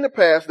 it came to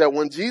pass that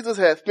when Jesus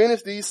had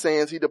finished these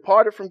sayings, he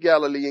departed from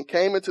Galilee and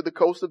came into the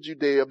coast of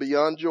Judea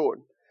beyond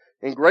Jordan.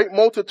 And great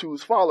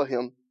multitudes followed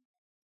him,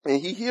 and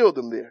he healed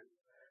them there.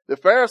 The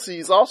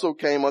Pharisees also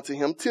came unto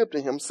him,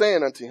 tempting him,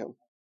 saying unto him,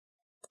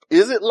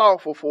 is it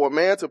lawful for a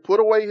man to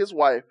put away his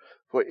wife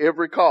for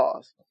every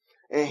cause?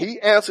 And he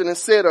answered and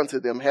said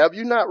unto them, have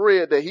you not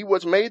read that he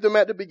which made them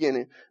at the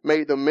beginning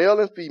made them male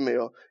and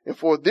female? And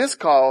for this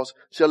cause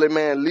shall a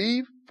man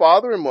leave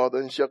father and mother,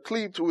 and shall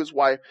cleave to his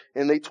wife,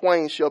 and they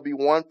twain shall be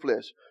one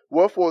flesh.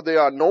 Wherefore they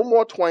are no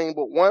more twain,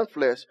 but one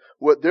flesh.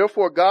 What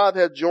therefore God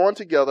hath joined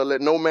together,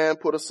 let no man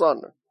put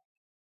asunder.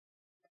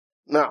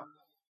 Now,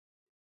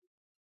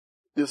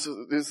 this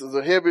is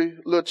a heavy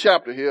little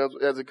chapter here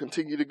as it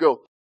continue to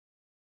go.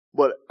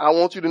 But I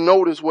want you to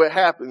notice what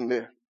happened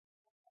there.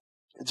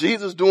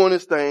 Jesus doing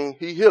his thing,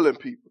 he healing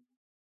people,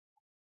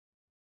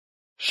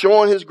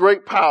 showing his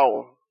great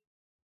power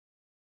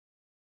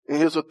and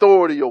his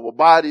authority over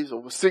bodies,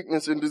 over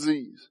sickness and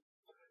disease.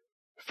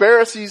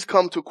 Pharisees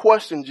come to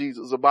question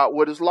Jesus about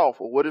what is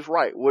lawful, what is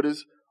right, what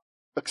is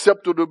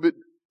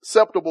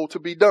acceptable to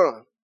be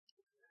done.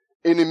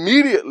 And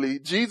immediately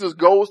Jesus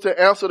goes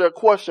to answer their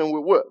question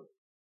with what?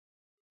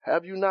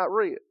 Have you not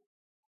read?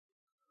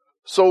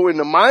 So in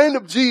the mind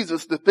of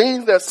Jesus, the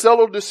things that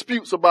settle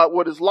disputes about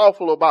what is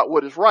lawful, about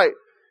what is right,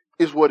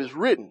 is what is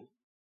written.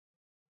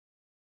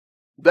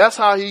 That's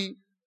how he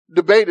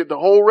debated the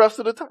whole rest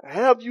of the time.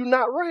 Have you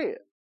not read?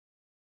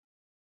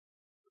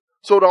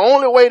 So the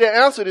only way to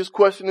answer this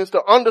question is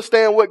to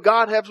understand what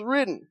God has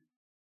written.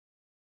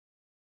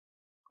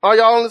 Are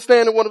y'all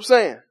understanding what I'm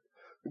saying?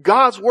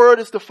 God's word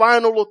is the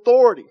final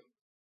authority.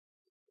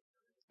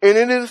 And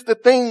it is the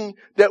thing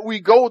that we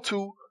go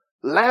to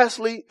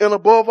lastly and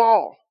above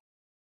all.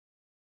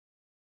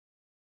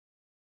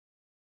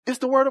 It's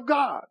the word of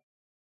God.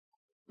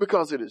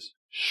 Because it is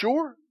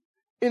sure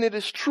and it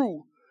is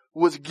true,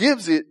 which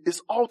gives it its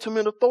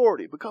ultimate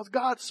authority. Because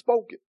God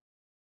spoke it.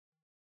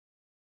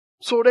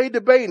 So they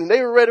debating.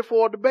 They were ready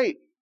for a debate.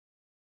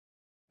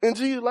 And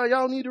Jesus like,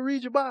 y'all need to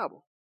read your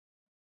Bible.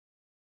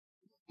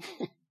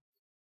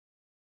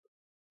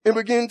 And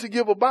begin to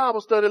give a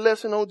Bible study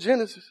lesson on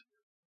Genesis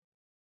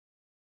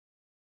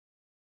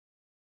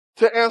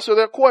to answer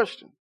that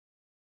question.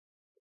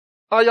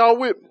 Are y'all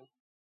with me?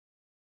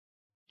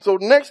 So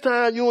next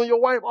time you and your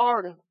wife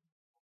arguing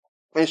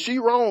and she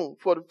wrong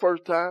for the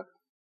first time,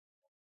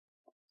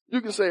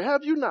 you can say,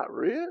 have you not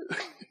read?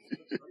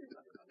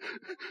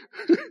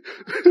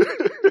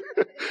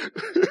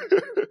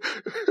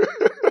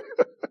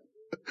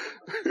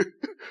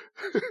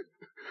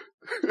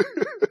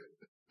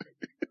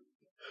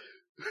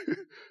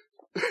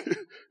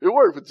 It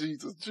worked for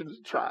Jesus.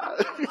 Just try.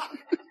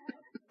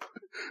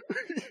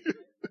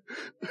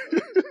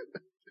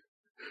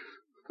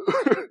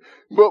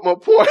 But my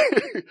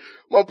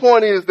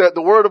point is that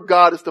the word of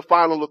God is the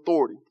final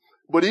authority.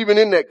 But even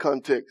in that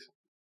context,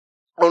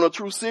 on a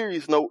true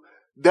serious note,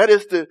 that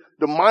is the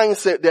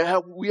mindset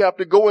that we have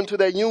to go into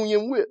that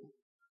union with.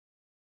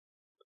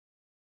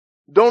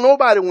 Don't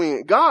nobody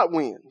win. God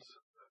wins.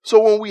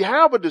 So when we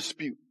have a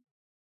dispute,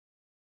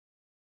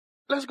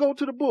 let's go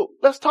to the book.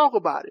 Let's talk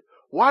about it.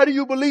 Why do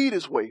you believe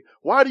this way?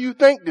 Why do you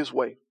think this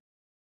way?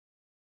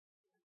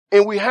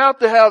 And we have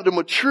to have the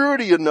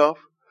maturity enough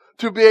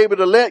to be able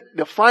to let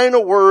the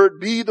final word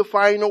be the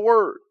final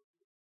word.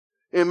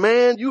 And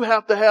man, you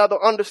have to have the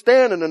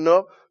understanding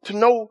enough to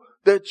know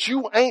that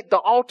you ain't the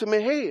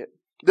ultimate head.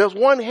 There's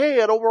one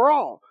head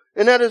overall,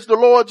 and that is the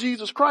Lord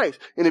Jesus Christ.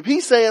 And if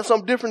he's saying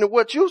something different than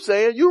what you're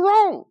saying, you're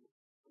wrong.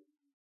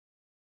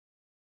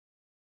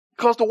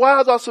 Because the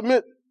wives are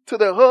submit to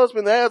their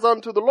husband as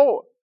unto the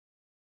Lord,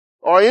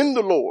 or in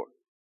the Lord.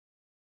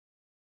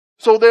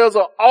 So there's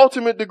an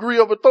ultimate degree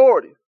of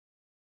authority.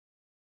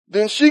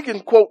 Then she can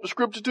quote the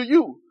scripture to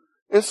you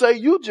and say,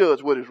 you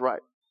judge what is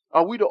right.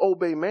 Are we to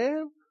obey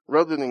man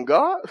rather than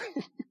God?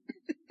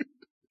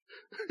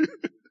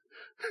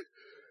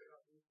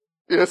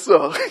 Yes,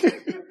 sir.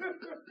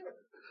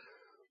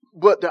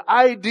 But the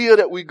idea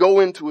that we go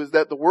into is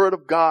that the word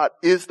of God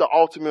is the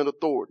ultimate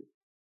authority.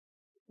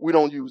 We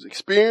don't use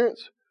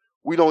experience.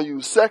 We don't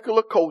use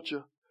secular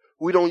culture.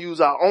 We don't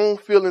use our own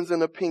feelings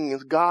and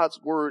opinions.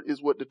 God's word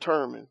is what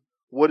determines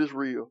what is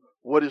real,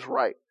 what is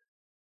right.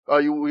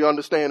 Are we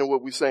understanding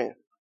what we're saying?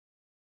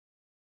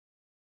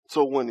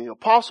 So when the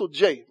apostle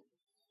J,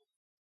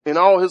 in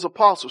all his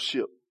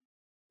apostleship,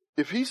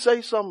 if he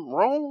say something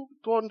wrong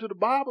according to the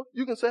Bible,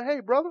 you can say,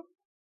 hey brother,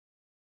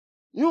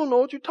 you don't know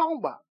what you're talking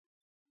about.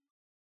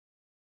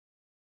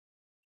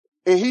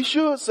 And he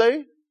should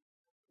say,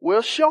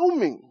 well, show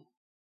me.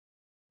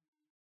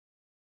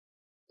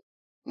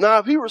 Now,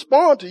 if he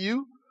respond to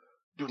you,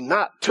 do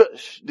not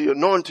touch the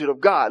anointed of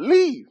God.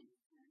 Leave.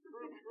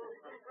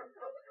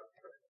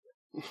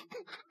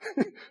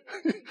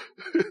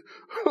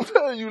 I'm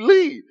telling you,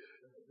 leave.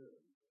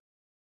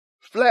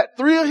 Flat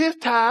 3 of his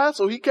tires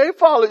so he can't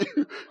follow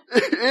you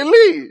and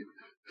leave.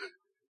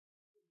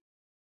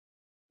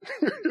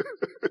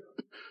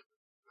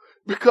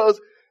 Because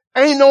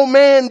ain't no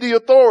man the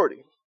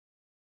authority.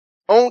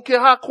 I don't care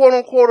how quote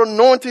unquote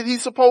anointed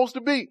he's supposed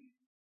to be.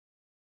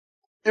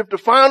 If the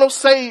final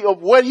say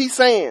of what he's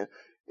saying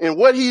and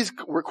what he's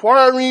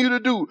requiring you to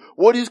do,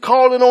 what he's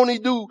calling on you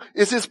to do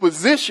is his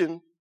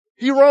position,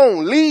 he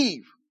wrong.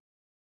 Leave.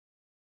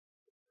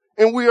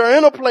 And we are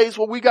in a place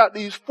where we got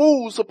these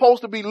fools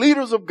supposed to be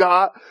leaders of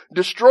God,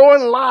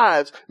 destroying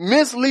lives,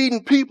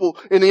 misleading people,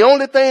 and the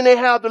only thing they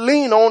have to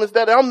lean on is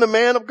that I'm the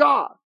man of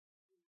God.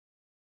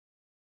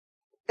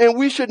 And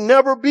we should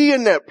never be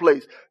in that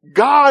place.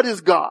 God is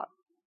God.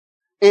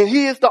 And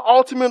he is the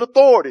ultimate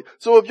authority.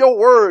 So if your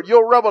word,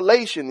 your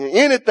revelation,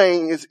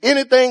 anything is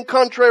anything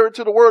contrary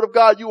to the word of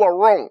God, you are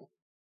wrong.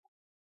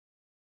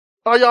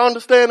 Are y'all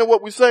understanding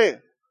what we're saying?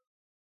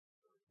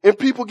 And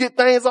people get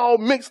things all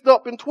mixed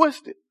up and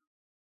twisted.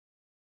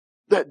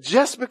 That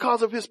just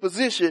because of his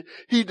position,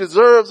 he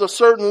deserves a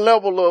certain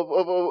level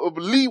of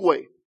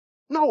leeway.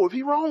 No, if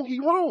he wrong, he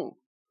wrong.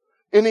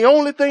 And the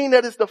only thing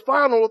that is the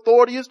final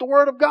authority is the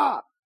word of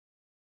God.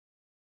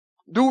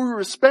 Do we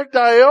respect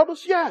our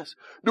elders? Yes.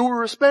 Do we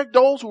respect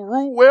those who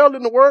rule well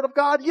in the word of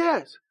God?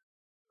 Yes.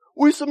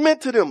 We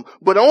submit to them,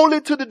 but only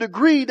to the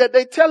degree that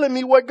they're telling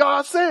me what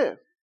God said.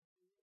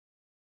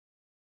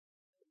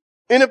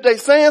 And if they're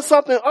saying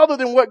something other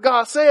than what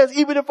God says,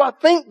 even if I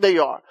think they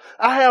are,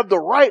 I have the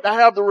right, I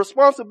have the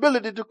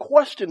responsibility to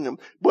question them,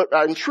 but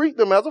I treat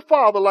them as a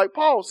father, like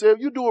Paul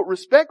said. You do it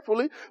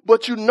respectfully,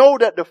 but you know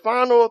that the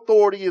final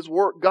authority is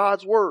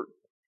God's word.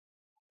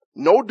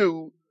 No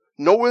dude,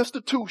 no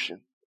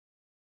institution,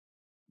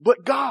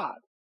 but God.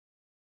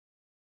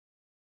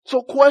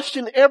 So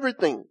question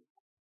everything.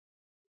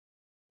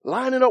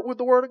 Line it up with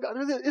the word of God.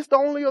 It's the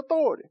only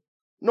authority.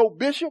 No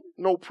bishop,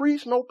 no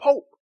priest, no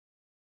pope.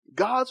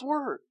 God's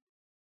word.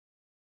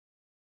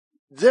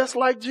 Just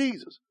like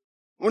Jesus.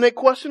 When they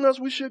question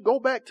us, we should go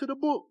back to the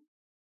book.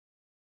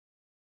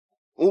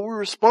 When we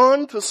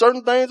respond to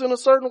certain things in a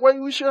certain way,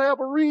 we should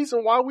have a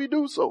reason why we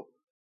do so.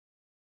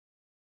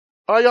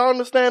 Are y'all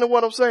understanding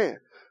what I'm saying?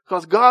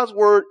 Because God's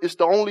word is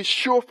the only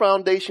sure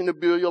foundation to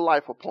build your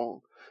life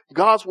upon.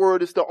 God's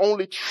word is the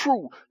only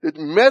true, the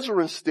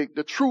measuring stick,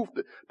 the truth,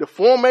 the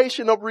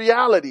formation of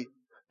reality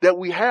that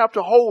we have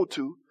to hold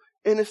to.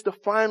 And it's the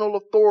final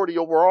authority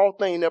over all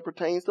things that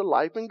pertains to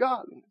life and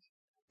godliness.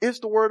 It's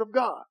the word of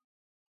God.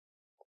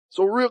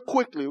 So real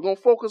quickly, we're going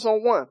to focus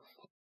on one.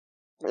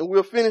 And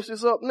we'll finish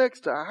this up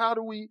next time. How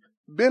do we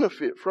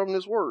benefit from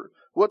this word?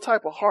 What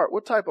type of heart,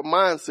 what type of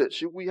mindset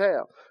should we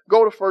have?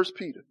 Go to 1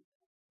 Peter.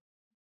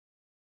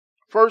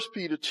 1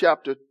 Peter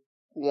chapter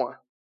 1.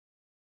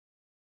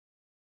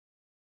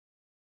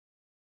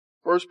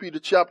 1 Peter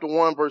chapter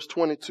 1 verse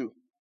 22.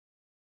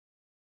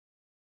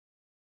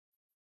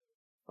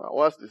 Now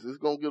watch this. It's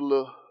going to get a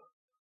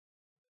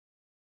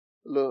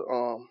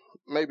little,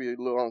 maybe a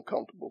little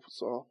uncomfortable for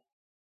some.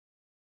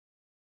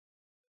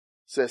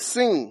 It says,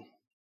 sing.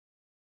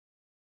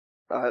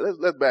 All right,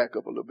 let's back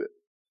up a little bit.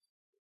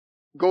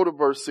 Go to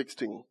verse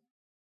 16.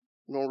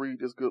 I'm going to read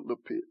this good little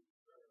bit.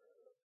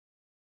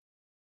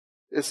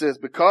 It says,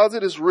 because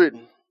it is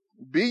written,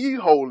 be ye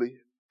holy,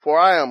 for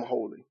I am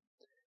holy.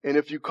 And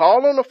if you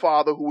call on the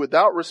Father, who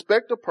without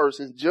respect of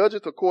persons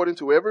judgeth according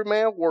to every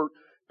man's work,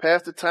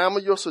 pass the time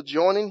of your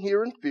sojourning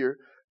here in fear,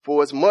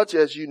 for as much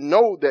as you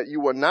know that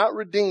you are not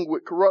redeemed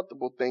with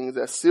corruptible things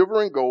as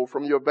silver and gold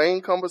from your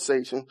vain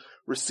conversation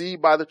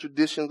received by the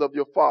traditions of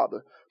your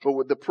father, but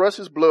with the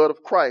precious blood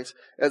of Christ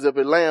as of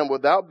a lamb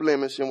without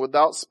blemish and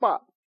without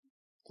spot.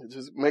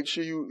 Just make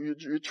sure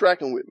you're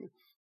tracking with me.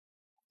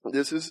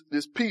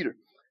 This Peter.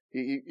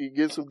 He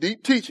gives some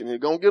deep teaching. He's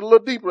going to get a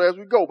little deeper as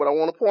we go, but I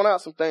want to point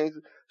out some things,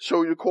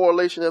 show you the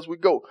correlation as we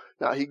go.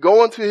 Now, he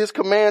go into his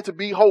command to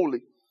be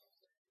holy.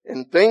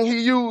 And the thing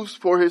he used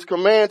for his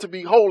command to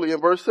be holy,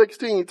 in verse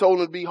 16, he told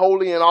him to be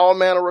holy in all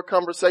manner of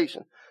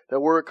conversation.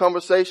 That word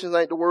conversations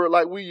ain't the word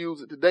like we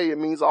use it today. It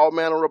means all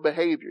manner of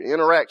behavior,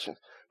 interactions,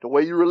 the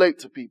way you relate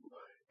to people.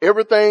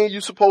 Everything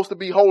you're supposed to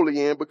be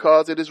holy in,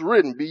 because it is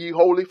written, be ye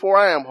holy, for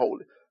I am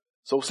holy.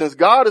 So since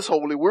God is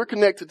holy, we're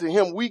connected to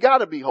him. We got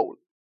to be holy.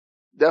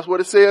 That's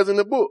what it says in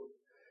the book.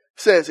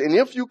 It says, and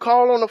if you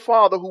call on the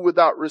Father, who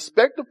without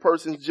respect of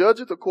persons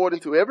judgeth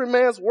according to every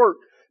man's work,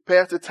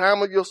 pass the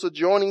time of your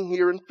sojourning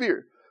here in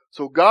fear.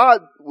 So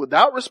God,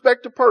 without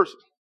respect of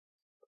persons.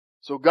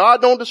 So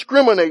God don't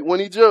discriminate when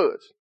he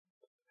judges.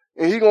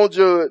 And he gonna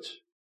judge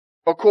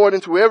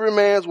according to every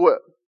man's what?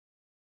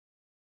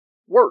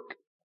 Work.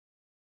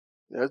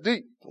 That's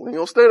deep. We ain't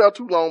gonna stay there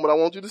too long, but I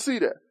want you to see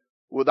that.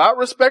 Without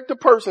respect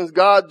of persons,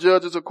 God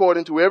judges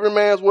according to every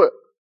man's what?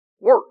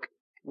 Work.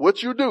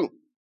 What you do.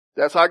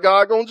 That's how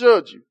God gonna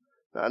judge you.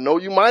 Now, I know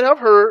you might have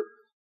heard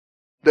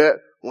that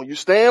when you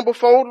stand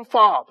before the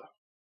Father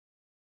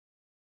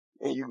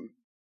and you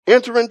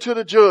enter into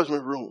the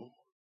judgment room,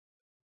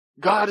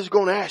 God is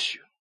going to ask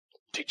you,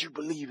 did you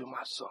believe in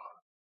my son?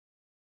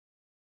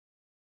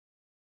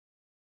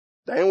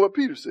 That ain't what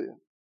Peter said.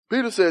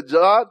 Peter said,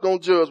 God's going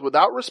to judge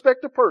without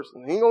respect to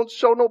person. He ain't going to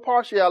show no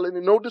partiality,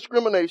 no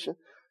discrimination.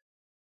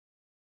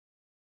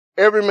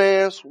 Every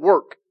man's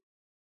work.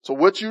 So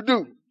what you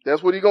do,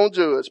 that's what he's going to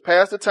judge.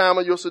 Pass the time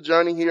of your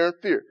sojourning here in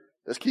fear.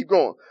 Let's keep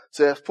going. It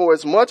says, for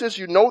as much as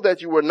you know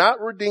that you were not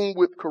redeemed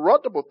with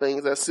corruptible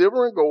things as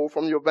silver and gold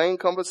from your vain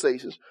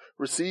conversations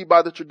received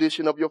by the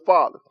tradition of your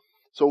father.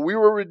 So we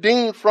were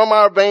redeemed from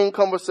our vain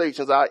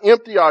conversations, our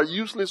empty, our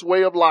useless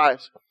way of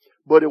life,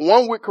 but in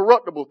one with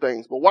corruptible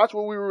things. But watch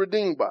what we were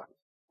redeemed by.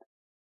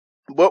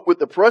 But with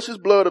the precious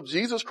blood of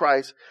Jesus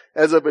Christ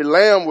as of a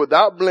lamb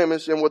without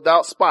blemish and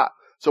without spot.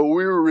 So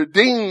we were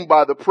redeemed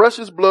by the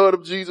precious blood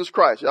of Jesus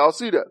Christ. Y'all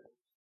see that?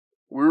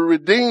 We were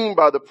redeemed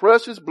by the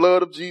precious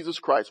blood of Jesus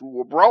Christ. We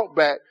were brought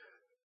back,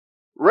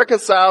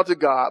 reconciled to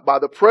God by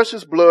the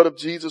precious blood of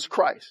Jesus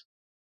Christ,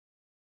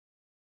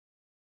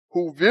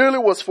 who verily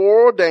was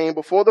foreordained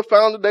before the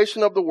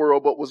foundation of the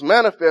world, but was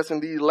manifest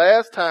in these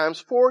last times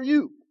for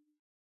you,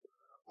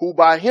 who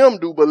by him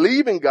do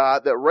believe in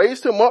God, that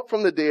raised him up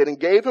from the dead and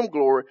gave him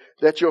glory,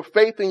 that your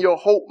faith and your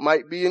hope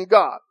might be in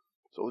God.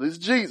 So this is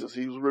Jesus.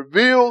 He was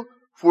revealed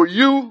for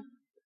you,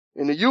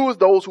 and the you is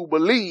those who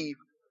believe,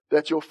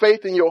 that your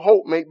faith and your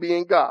hope may be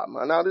in God.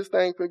 Now this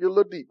thing can get a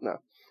little deep now. It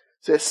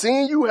says,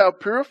 seeing you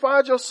have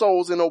purified your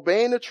souls in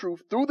obeying the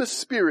truth through the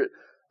Spirit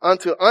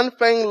unto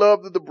unfeigned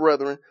love of the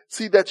brethren,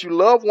 see that you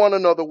love one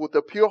another with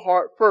a pure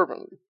heart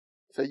fervently.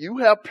 So you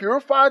have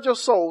purified your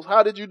souls.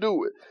 How did you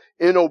do it?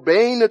 In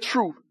obeying the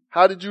truth.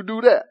 How did you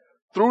do that?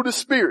 Through the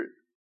Spirit.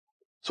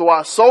 So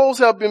our souls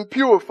have been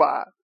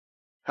purified.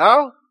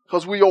 How?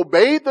 Because we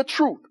obeyed the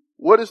truth.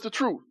 What is the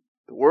truth?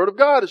 The word of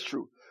God is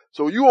true.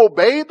 So you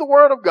obeyed the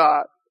word of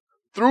God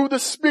through the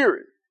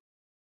Spirit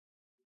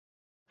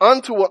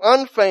unto an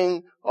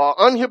unfeigned or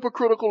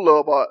unhypocritical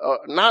love, or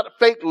not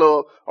fake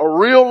love, a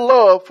real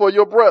love for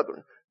your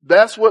brethren.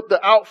 That's what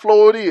the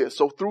outflow it is.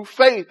 So through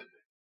faith,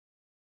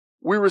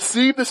 we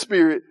receive the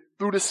Spirit.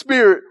 Through the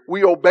Spirit,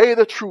 we obey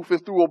the truth,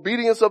 and through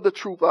obedience of the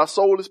truth, our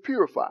soul is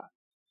purified.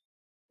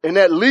 And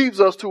that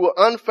leads us to an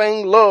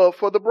unfeigned love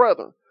for the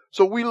brethren.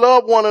 So we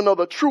love one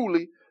another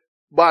truly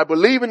by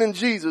believing in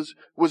Jesus,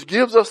 which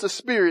gives us the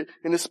Spirit,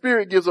 and the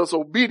Spirit gives us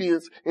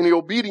obedience, and the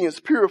obedience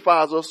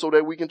purifies us so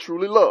that we can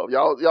truly love.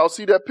 Y'all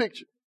see that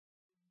picture?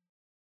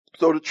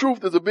 So the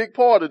truth is a big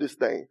part of this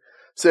thing. It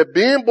said,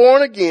 being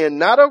born again,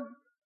 not of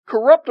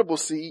corruptible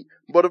seed,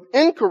 but of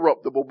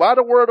incorruptible, by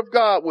the word of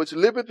God, which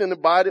liveth and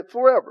abideth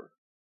forever.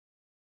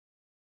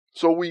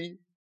 So we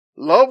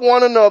love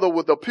one another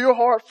with a pure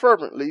heart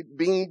fervently,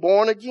 being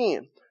born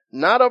again,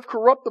 not of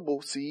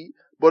corruptible seed,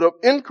 but of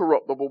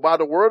incorruptible, by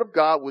the word of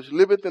God, which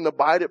liveth and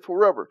abideth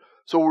forever.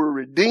 So we're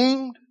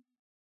redeemed.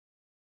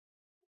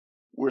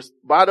 We're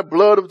by the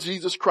blood of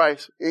Jesus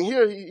Christ. And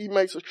here he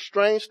makes a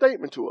strange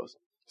statement to us.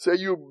 Say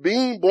you're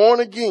being born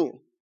again.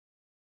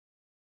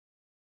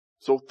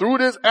 So through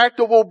this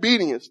act of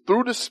obedience,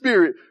 through the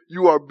Spirit,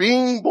 you are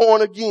being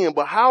born again.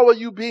 But how are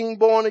you being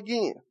born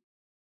again?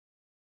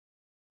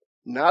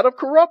 Not of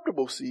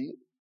corruptible seed,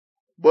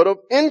 but of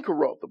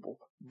incorruptible,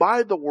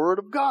 by the word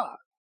of God.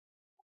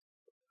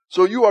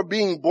 So you are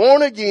being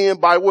born again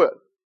by what?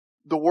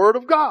 The word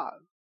of God.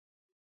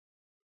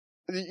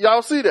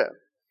 Y'all see that?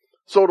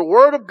 So the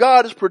word of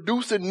God is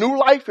producing new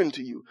life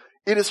into you.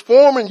 It is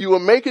forming you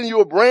and making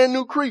you a brand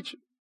new creature.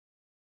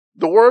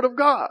 The word of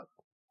God.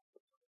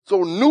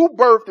 So new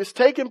birth is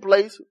taking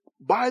place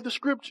by the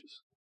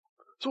scriptures.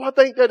 So I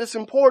think that it's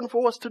important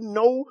for us to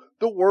know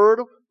the word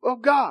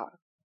of God.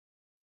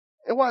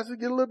 And why does it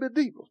get a little bit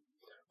deeper?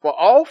 For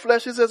all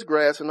flesh is as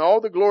grass, and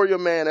all the glory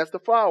of man as the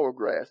flower of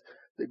grass.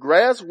 The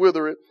grass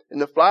withereth, and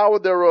the flower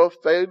thereof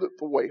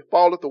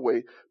falleth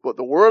away. But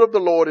the word of the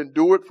Lord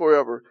endureth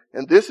forever.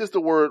 And this is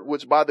the word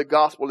which by the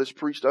gospel is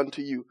preached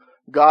unto you.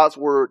 God's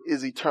word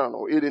is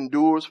eternal. It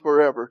endures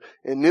forever.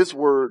 And this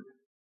word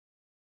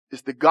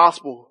is the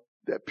gospel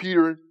that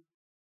Peter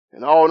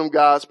and all them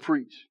guys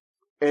preach.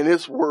 And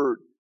this word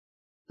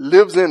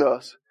lives in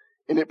us,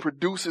 and it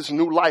produces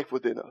new life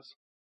within us.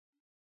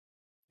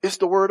 It's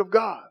the word of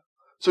God.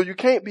 So you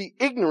can't be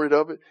ignorant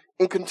of it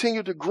and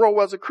continue to grow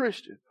as a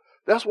Christian.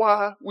 That's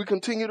why we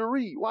continue to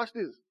read. Watch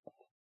this.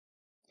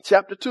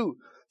 Chapter 2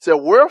 said,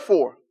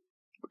 wherefore,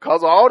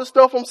 because of all the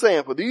stuff I'm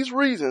saying, for these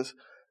reasons,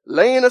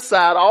 laying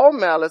aside all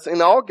malice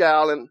and all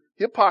guile and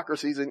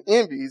hypocrisies and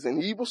envies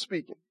and evil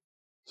speaking.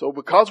 So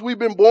because we've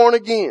been born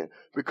again,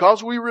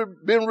 because we've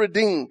been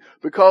redeemed,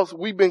 because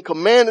we've been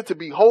commanded to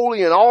be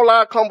holy in all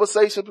our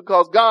conversations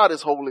because God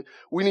is holy,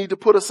 we need to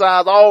put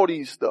aside all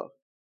these stuff.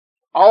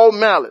 All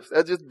malice,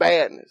 that's just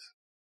badness.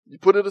 You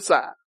put it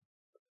aside.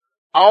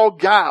 All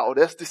guile,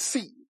 that's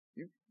deceit.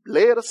 You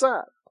lay it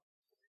aside.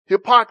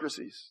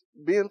 Hypocrisies,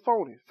 being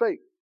phony,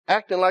 fake,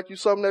 acting like you're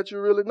something that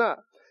you're really not.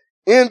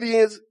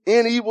 Envyings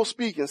and evil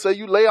speaking. So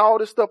you lay all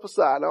this stuff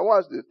aside. Now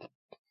watch this.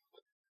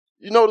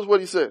 You notice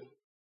what he said.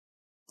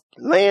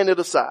 Laying it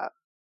aside.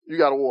 You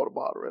got a water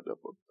bottle right there.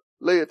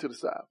 Lay it to the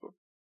side.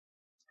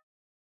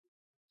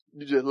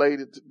 You just laid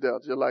it down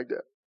just like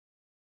that.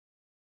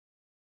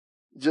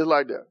 Just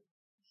like that.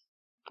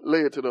 Lay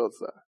it to the other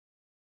side.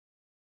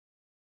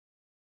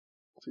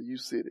 So you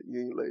sit it.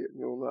 You ain't lay it.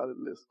 You don't know how to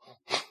listen.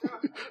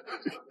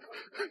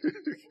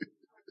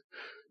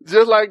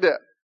 Just like that.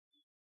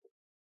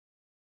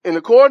 And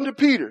according to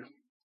Peter,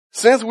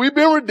 since we've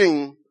been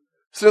redeemed,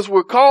 since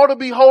we're called to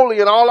be holy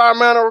in all our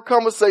manner of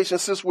conversation,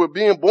 since we're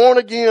being born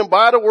again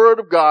by the word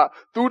of God,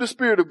 through the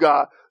Spirit of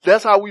God,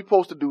 that's how we're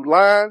supposed to do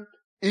lying,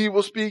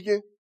 evil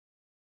speaking,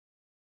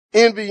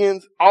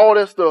 envyings, all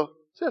that stuff.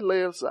 Just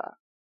lay it aside.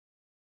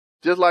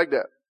 Just like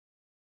that.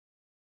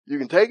 You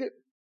can take it.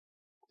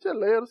 Just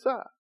lay it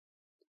aside.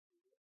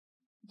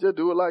 Just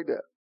do it like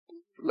that.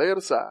 Lay it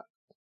aside.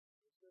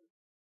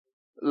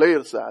 Lay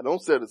it aside.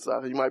 Don't set it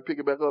aside. You might pick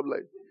it back up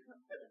later.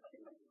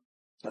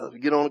 If you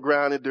get on the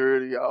ground and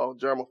dirty, all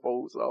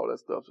germaphobes and all that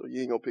stuff, so you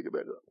ain't gonna pick it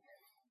back up.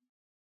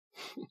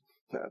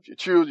 Now, if you're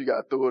children, you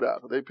gotta throw it out,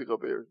 because they pick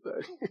up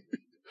everything.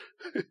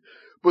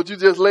 But you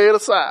just lay it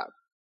aside.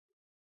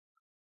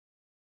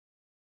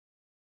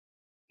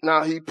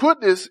 Now, he put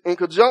this in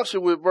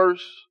conjunction with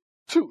verse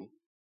 2.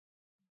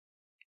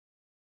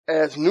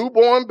 As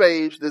newborn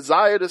babes,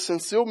 desire the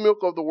sincere milk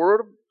of the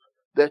word,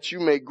 that you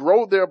may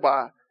grow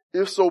thereby,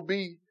 if so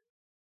be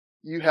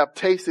you have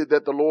tasted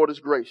that the Lord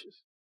is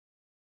gracious.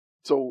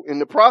 So in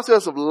the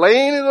process of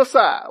laying it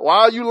aside,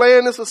 while you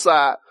laying this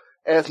aside,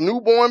 as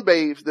newborn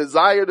babes,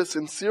 desire the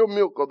sincere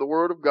milk of the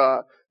word of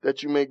God,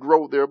 that you may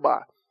grow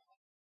thereby.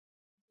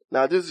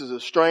 Now this is a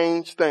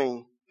strange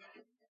thing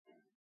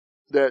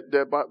that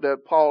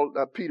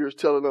Peter is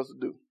telling us to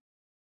do.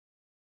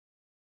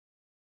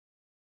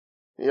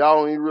 And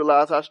y'all don't even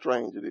realize how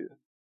strange it is.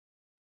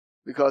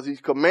 Because he's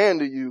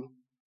commanding you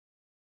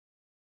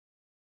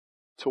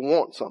to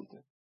want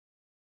something.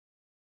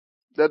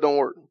 That don't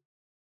work.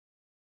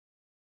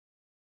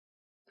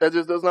 That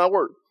just does not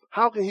work.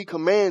 How can he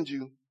command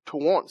you to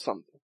want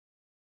something?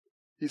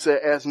 He said,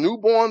 as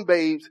newborn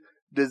babes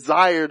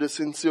desire the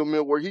sincere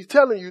milk, where he's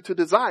telling you to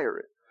desire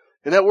it.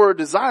 And that word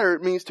desire,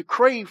 it means to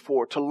crave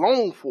for, to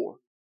long for,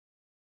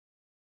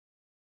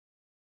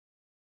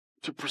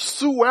 to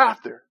pursue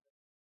after.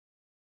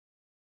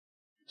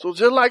 So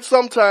just like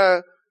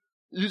sometimes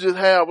you just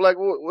have, like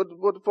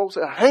what the folks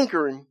say, a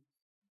hankering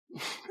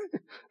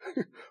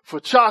for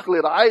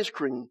chocolate or ice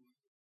cream.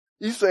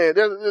 He's saying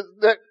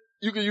that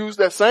you can use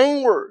that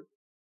same word.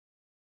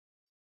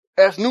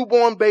 As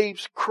newborn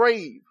babes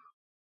crave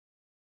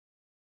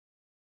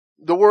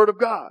the word of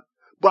God.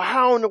 But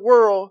how in the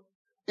world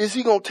is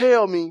he going to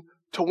tell me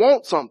to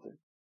want something?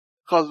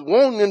 Because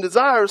wanting and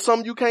desire is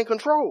something you can't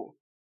control.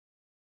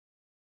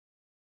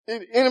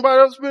 If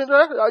anybody else been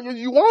there?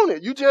 You want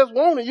it. You just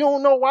want it. You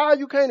don't know why.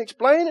 You can't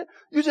explain it.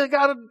 You just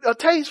got a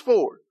taste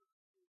for it.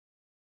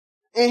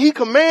 And he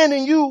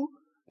commanding you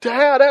to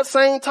have that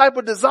same type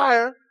of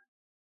desire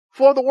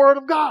for the word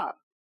of God.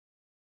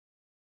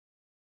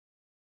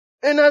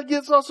 And that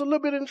gets us a little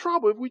bit in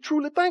trouble if we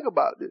truly think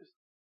about this.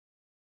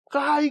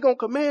 Because how he going to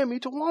command me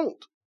to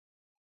want?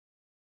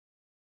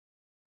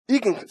 He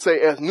can say,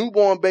 as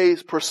newborn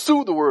babes,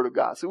 pursue the word of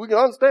God. See, we can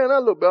understand that a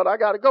little better. I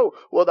got to go.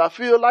 Whether I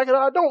feel like it or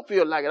I don't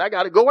feel like it, I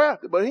got to go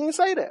after it. But he didn't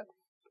say that.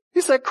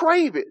 He said,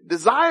 crave it,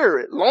 desire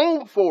it,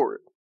 long for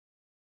it.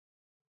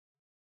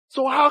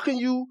 So how can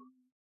you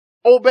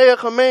obey a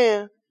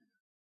command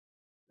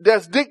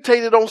that's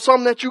dictated on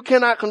something that you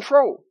cannot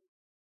control?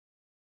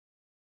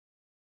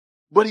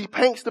 But he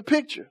paints the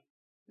picture.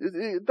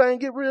 It thing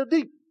get real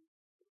deep.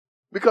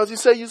 Because he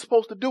said you're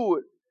supposed to do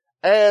it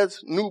as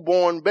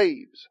newborn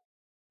babes.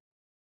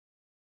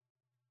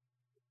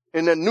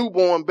 And that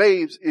newborn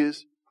babes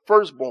is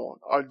firstborn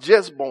or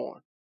just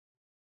born.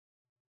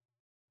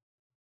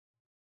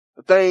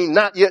 The thing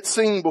not yet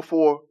seen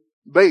before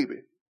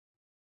baby.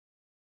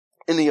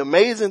 And the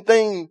amazing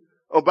thing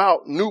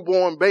about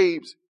newborn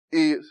babes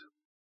is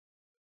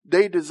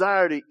they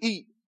desire to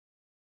eat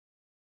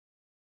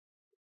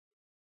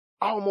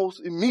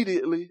almost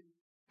immediately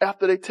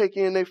after they take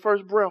in their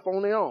first breath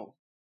on their own.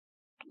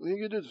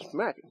 You just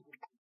smacking.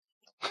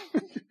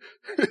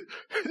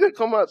 They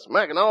come out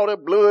smacking all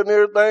that blood and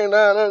everything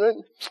down there.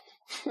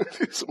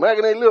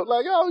 Smacking their lips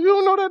like, oh, you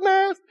don't know that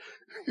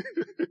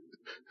nasty?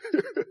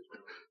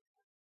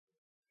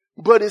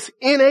 But it's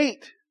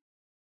innate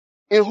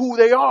in who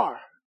they are.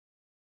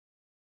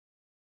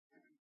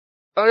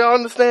 Are y'all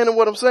understanding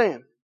what I'm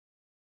saying?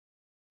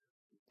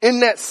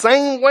 In that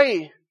same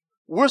way,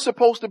 we're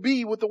supposed to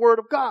be with the word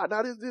of God.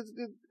 Now this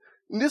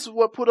is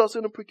what put us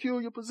in a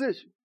peculiar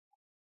position.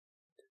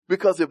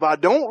 Because if I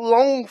don't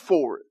long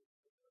for it,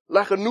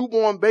 like a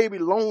newborn baby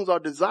longs or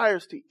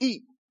desires to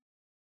eat,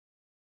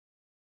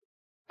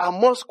 I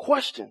must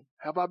question,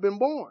 have I been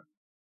born?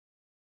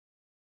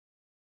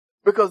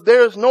 Because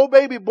there's no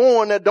baby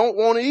born that don't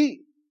want to eat.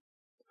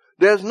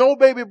 There's no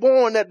baby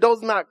born that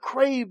does not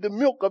crave the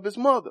milk of his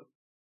mother.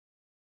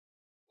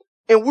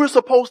 And we're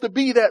supposed to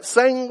be that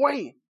same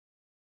way.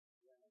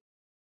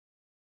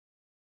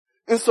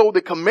 And so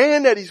the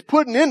command that he's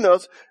putting in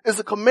us is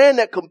a command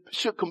that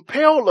should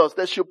compel us,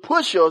 that should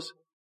push us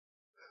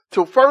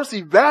to first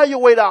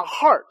evaluate our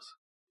hearts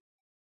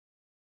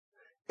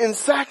And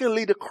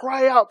secondly, to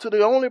cry out to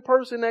the only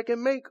person that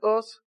can make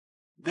us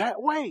that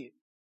way.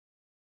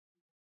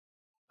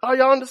 Are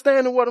y'all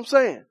understanding what I'm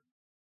saying?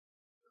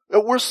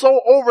 That we're so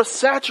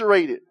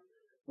oversaturated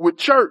with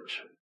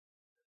church,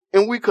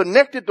 and we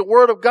connected the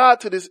word of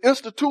God to this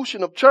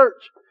institution of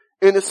church,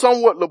 and it's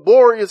somewhat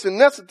laborious and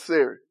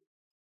necessary,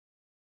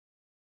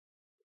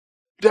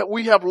 that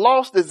we have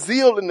lost the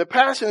zeal and the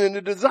passion and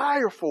the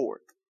desire for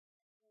it.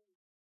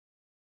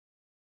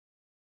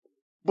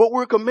 But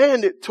we're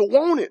commanded to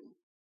want it.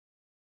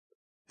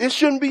 It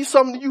shouldn't be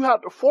something you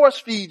have to force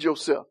feed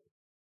yourself.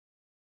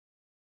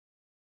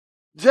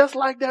 Just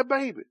like that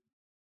baby.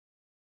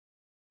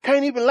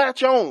 Can't even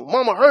latch on.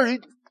 Mama heard he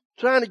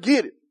trying to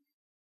get it.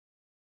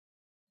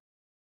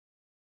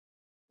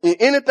 And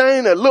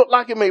anything that looked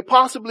like it may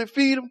possibly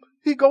feed him,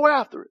 he go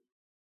after it.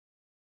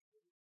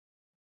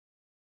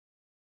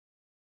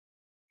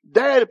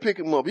 Daddy pick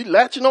him up. He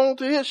latching on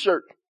to his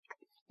shirt.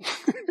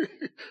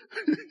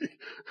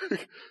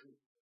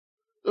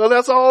 Well,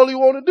 that's all he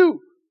want to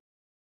do.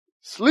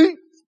 Sleep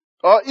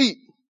or eat.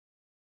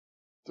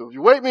 So if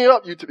you wake me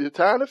up, you're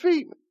time to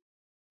feed me.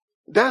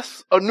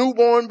 That's a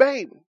newborn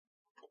baby.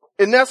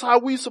 And that's how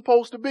we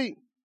supposed to be.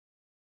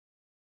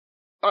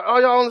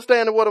 Are y'all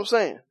understanding what I'm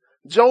saying?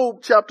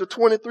 Job chapter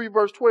 23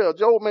 verse 12.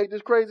 Job made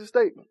this crazy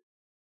statement.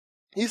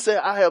 He said,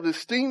 I have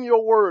esteemed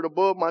your word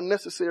above my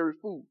necessary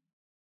food.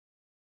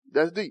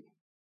 That's deep.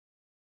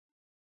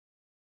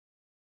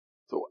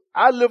 So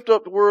I lift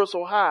up the word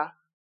so high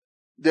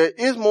that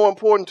it's more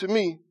important to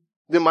me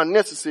than my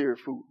necessary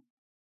food.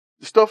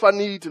 The stuff I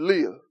need to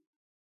live.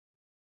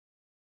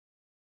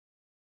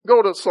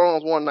 Go to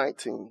Psalms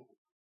 119.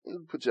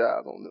 Put your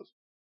eyes on this.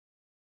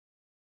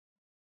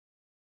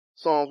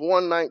 Psalms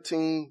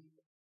 119,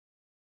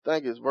 I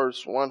think it's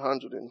verse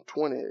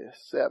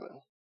 127.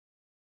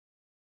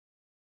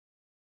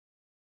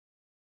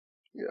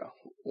 Yeah,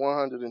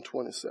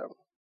 127. It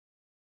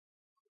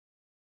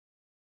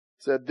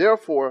said,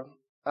 therefore,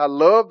 I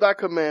love thy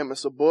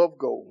commandments above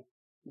gold,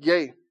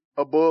 yea,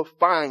 above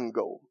fine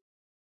gold.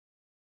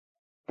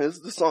 This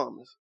is the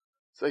psalmist.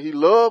 So he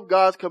loved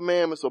God's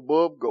commandments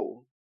above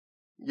gold,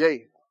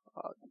 yea,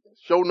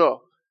 sure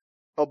enough,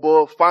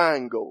 above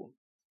fine gold.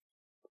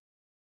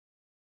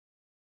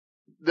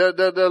 They're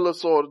a little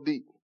sort of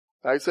deep.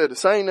 Like I said, to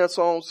sing that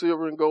song,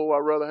 Silver and Gold,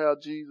 I'd rather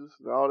have Jesus,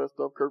 and all that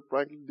stuff, Kirk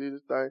Franklin did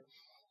his thing.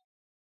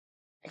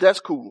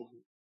 That's cool.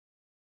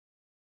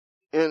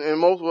 And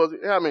most of us,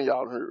 how many of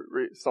y'all heard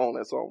sung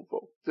that song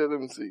before? Just let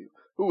me see.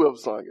 Whoever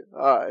sung it.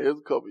 Alright, here's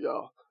a couple of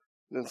y'all.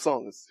 Then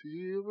sung it.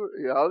 Silver.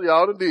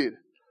 Y'all done did it.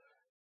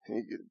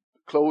 And you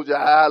close your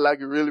eye like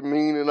you really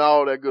mean and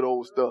all that good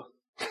old stuff.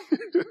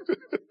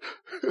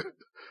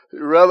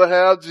 You'd rather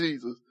have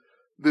Jesus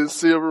than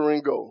silver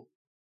and gold.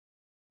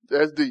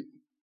 That's deep.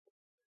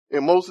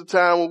 And most of the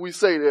time when we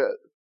say that,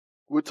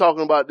 we're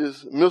talking about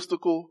this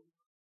mystical,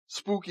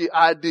 spooky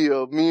idea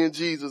of me and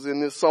Jesus in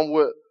this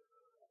somewhat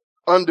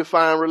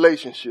undefined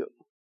relationship.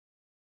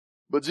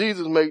 But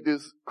Jesus made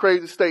this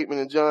crazy statement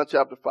in John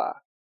chapter 5.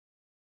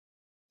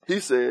 He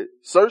said,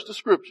 search the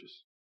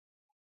scriptures,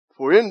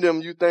 for in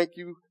them you think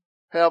you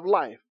have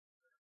life.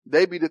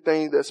 They be the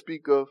things that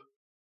speak of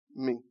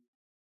me.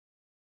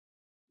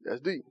 That's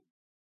deep.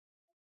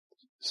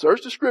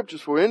 Search the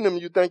scriptures, for in them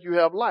you think you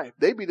have life.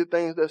 They be the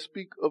things that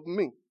speak of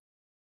me.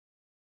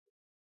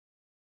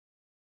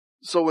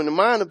 So in the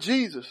mind of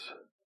Jesus,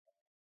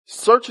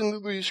 searching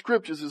through these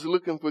scriptures is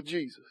looking for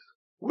Jesus.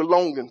 We're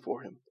longing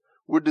for him.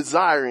 We're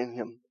desiring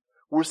him.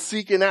 We're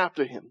seeking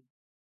after him.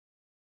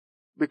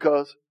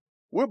 Because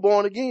we're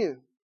born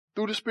again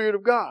through the Spirit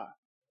of God.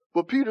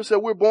 But Peter said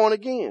we're born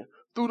again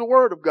through the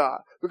Word of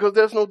God. Because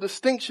there's no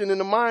distinction in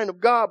the mind of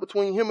God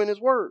between him and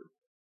his Word.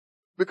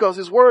 Because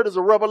his Word is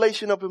a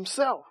revelation of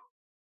himself.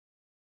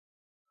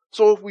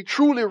 So if we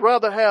truly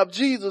rather have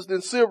Jesus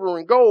than silver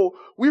and gold,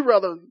 we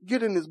rather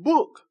get in his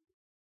book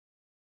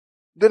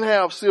than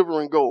have silver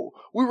and gold.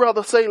 We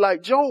rather say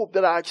like Job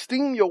that I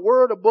esteem your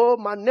word above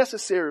my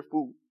necessary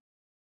food.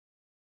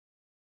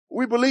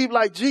 We believe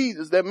like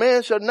Jesus that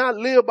man shall not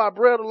live by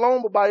bread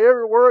alone, but by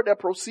every word that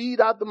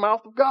proceeds out the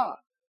mouth of God.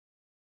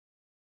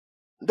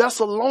 That's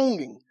a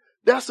longing.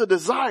 That's a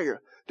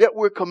desire that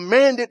we're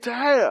commanded to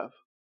have.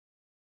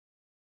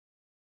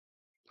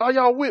 Are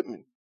y'all with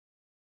me?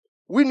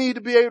 We need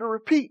to be able to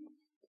repeat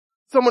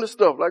some of the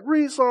stuff. Like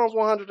read Psalms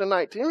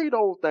 119. Read the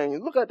whole thing.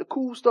 And look at the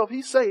cool stuff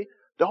he say.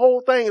 The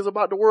whole thing is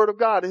about the word of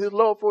God and his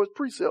love for his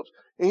precepts.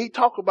 And he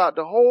talked about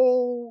the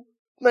whole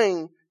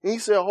thing. And he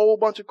said a whole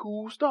bunch of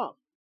cool stuff.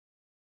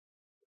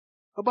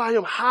 About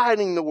him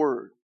hiding the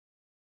word.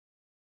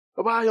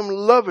 About him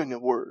loving the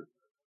word.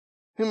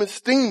 Him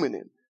esteeming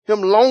it.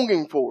 Him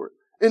longing for it.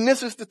 And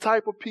this is the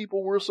type of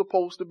people we're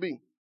supposed to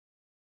be.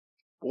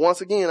 But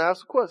once again, I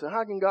ask the question,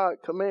 how can God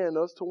command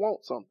us to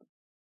want something?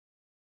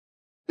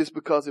 It's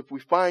because if we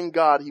find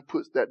God, he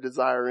puts that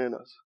desire in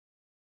us.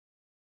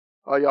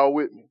 Are y'all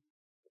with me?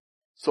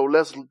 So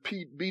let's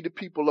be the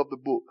people of the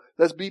book.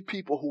 Let's be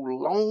people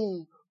who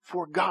long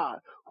for God,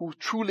 who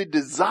truly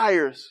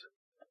desires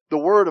the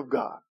word of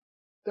God,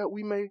 that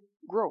we may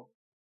grow.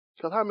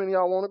 Because how many of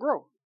y'all want to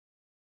grow?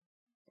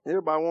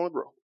 Everybody want to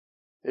grow.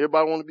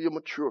 Everybody want to be a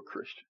mature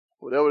Christian,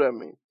 whatever that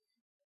means.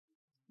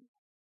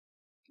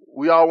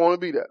 We all want to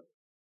be that.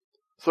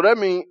 So that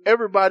means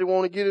everybody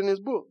want to get in this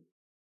book.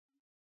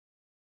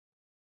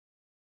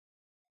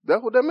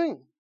 That's what that means.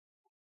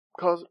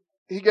 Because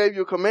he gave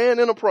you a command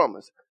and a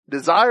promise.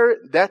 Desire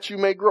it that you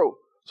may grow.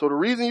 So the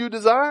reason you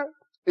desire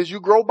is you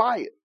grow by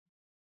it.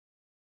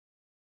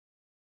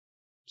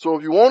 So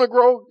if you want to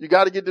grow, you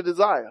got to get the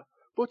desire.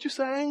 But you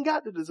say, I ain't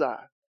got the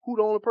desire. Who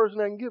the only person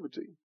that can give it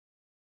to you?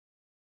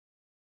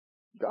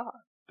 God,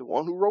 the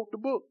one who wrote the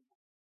book.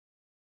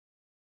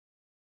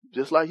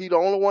 Just like he the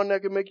only one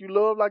that can make you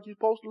love like you're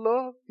supposed to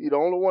love, he the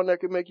only one that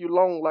can make you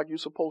long like you're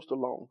supposed to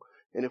long.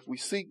 And if we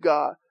seek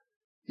God,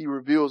 he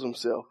reveals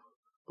himself.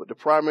 But the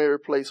primary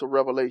place of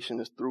revelation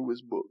is through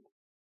his book.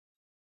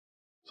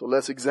 So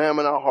let's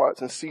examine our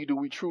hearts and see, do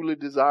we truly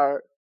desire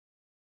it?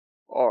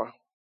 Or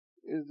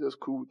it's just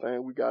a cool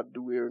thing we got to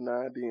do every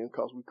now and then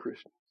because we're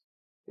Christians.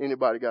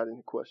 Anybody got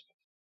any questions?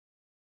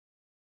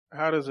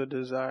 How does a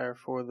desire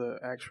for the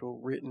actual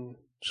written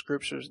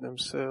scriptures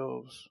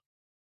themselves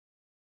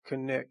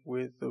connect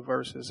with the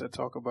verses that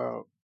talk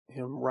about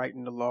him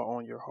writing the law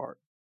on your heart?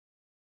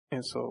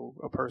 And so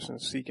a person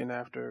seeking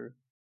after,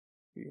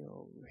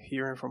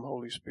 hearing from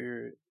Holy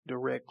Spirit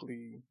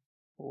directly,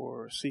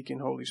 or seeking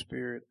Holy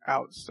Spirit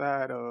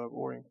outside of,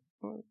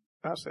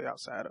 I'll say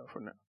outside of for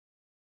now,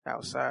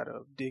 outside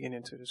of digging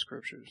into the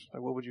scriptures.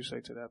 Like, what would you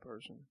say to that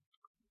person?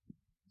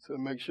 So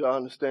make sure I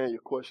understand your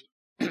question.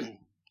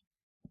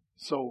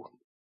 So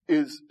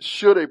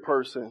should a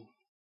person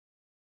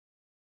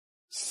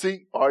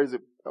seek, or is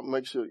it,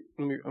 make sure.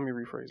 Let me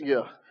rephrase it.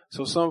 Yeah.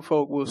 So some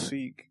folk will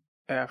seek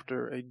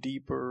after a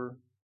deeper,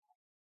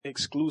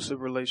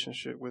 exclusive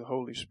relationship with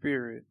Holy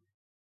Spirit,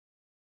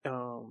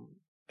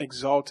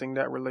 exalting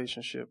that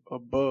relationship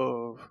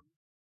above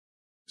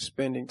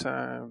spending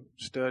time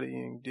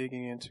studying,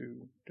 digging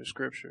into the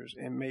scriptures,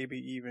 and maybe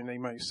even they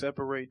might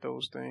separate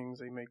those things.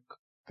 They may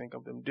think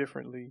of them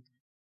differently.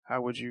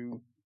 What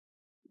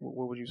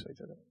would you say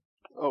to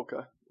that?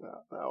 Okay.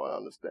 Now I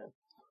understand.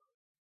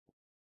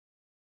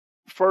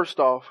 First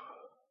off,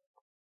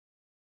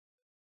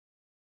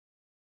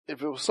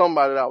 if it was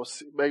somebody that I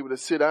was able to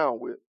sit down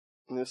with,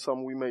 and it's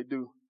something we may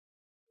do,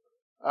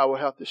 I would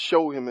have to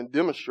show him and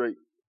demonstrate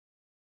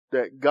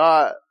that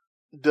God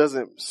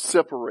doesn't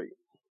separate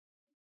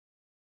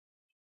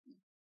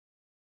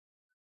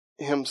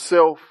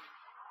himself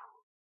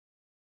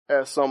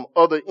as some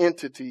other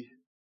entity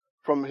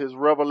from his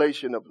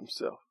revelation of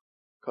himself.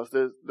 Because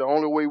the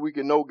only way we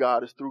can know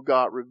God is through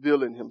God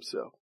revealing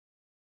himself.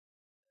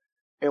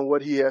 And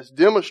what he has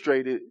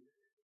demonstrated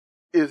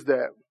is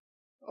that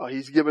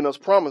he's given us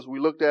promise. We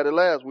looked at it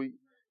last week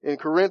in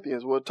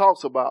Corinthians where it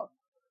talks about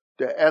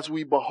that as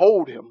we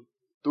behold him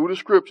through the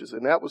scriptures,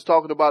 and that was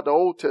talking about the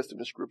Old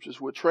Testament scriptures,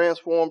 we're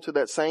transformed to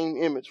that same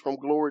image from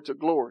glory to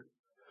glory.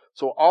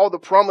 So all the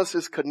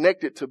promises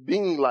connected to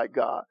being like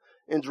God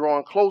and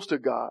drawing close to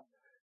God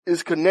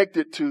is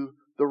connected to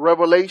the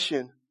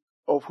revelation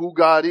of who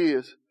God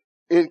is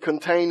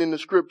contained in the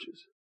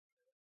scriptures.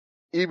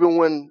 Even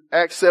when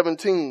Acts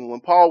 17,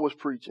 when Paul was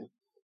preaching,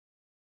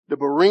 the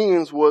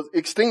Bereans was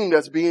esteemed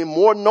as being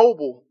more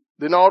noble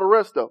than all the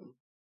rest of them.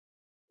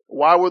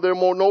 Why were they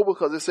more noble?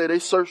 Because they said they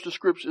searched the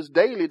scriptures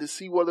daily to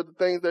see whether the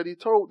things that he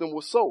told them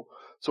were so.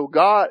 So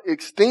God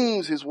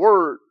esteems his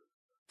word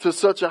to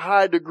such a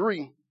high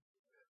degree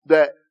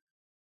that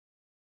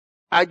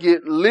I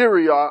get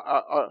leery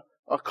or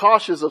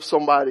cautious of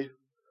somebody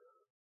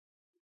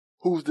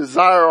whose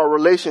desire or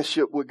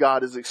relationship with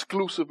God is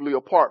exclusively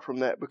apart from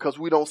that, because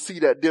we don't see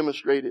that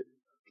demonstrated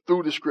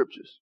through the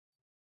scriptures.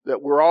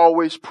 That we're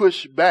always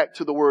pushed back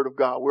to the word of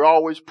God. We're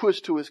always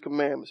pushed to his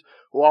commandments.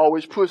 We're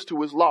always pushed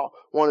to his law.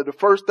 One of the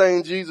first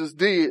things Jesus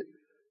did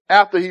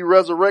after he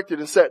resurrected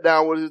and sat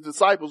down with his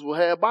disciples was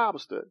have Bible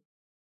study.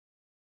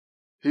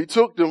 He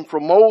took them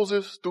from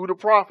Moses through the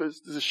prophets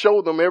to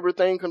show them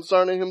everything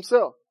concerning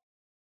himself.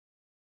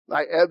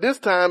 Like at this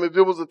time, if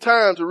it was a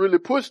time to really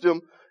push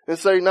them and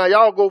say, now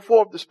y'all go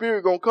forth, the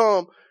Spirit gonna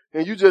come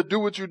and you just do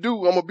what you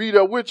do, I'm gonna be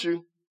there with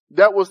you,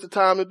 that was the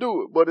time to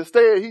do it. But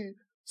instead, he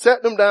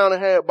sat them down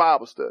and had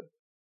Bible study.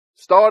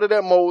 Started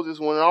at Moses,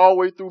 went all the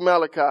way through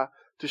Malachi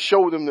to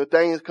show them the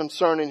things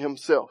concerning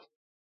himself.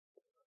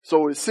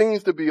 So it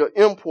seems to be an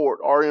import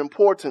or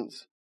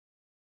importance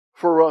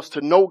for us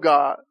to know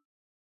God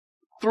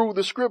through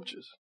the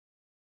scriptures.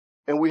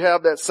 And we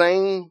have that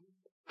same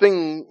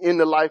thing in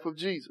the life of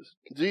Jesus.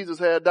 Jesus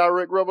had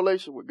direct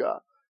revelation with God.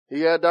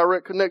 He had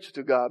direct connection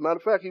to God. Matter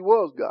of fact, he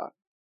was God.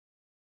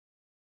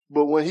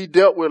 But when he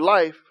dealt with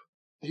life,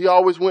 he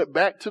always went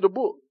back to the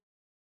book.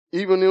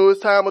 Even in his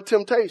time of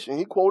temptation,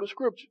 he quoted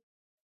scripture.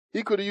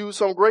 He could have used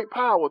some great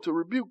power to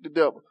rebuke the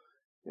devil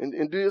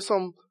and did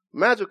some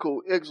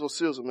magical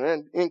exorcism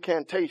and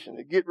incantation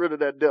to get rid of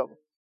that devil.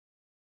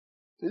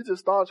 He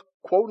just starts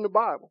quoting the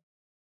Bible.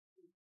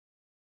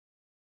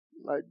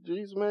 Like,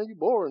 Jesus, man, you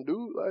boring,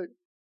 dude. Like,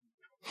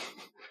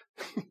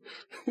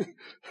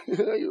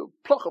 you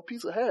pluck a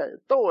piece of hair and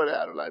throw it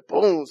at him. Like,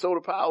 boom, show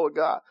the power of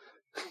God.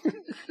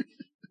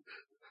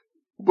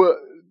 But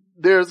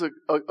there's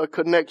a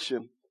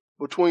connection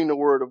between the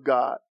word of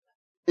God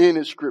in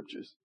his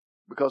scriptures.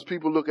 Because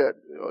people look at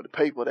the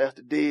paper, that's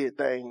the dead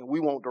thing. We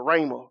want the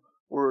Rhema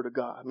word of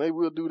God. Maybe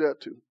we'll do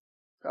that too.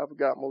 I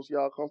forgot most of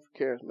y'all come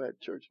from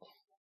charismatic church.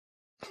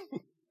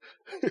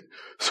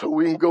 So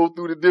we can go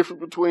through the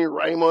difference between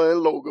Rhema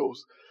and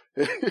Logos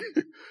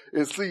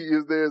and see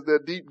if there's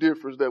that deep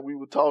difference that we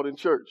were taught in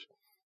church.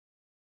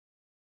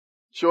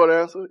 Short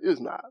answer is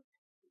not.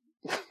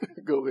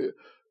 Go ahead.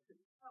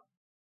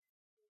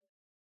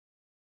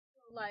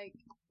 Like,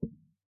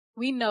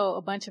 we know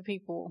a bunch of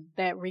people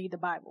that read the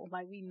Bible.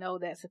 Like, we know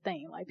that's a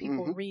thing. Like,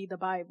 people read the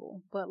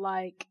Bible. But,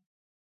 like,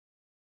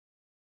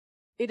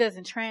 it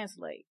doesn't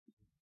translate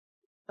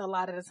a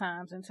lot of the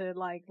times into,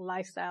 like,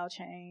 lifestyle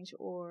change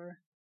or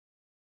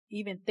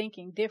even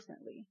thinking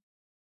differently.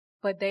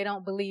 But they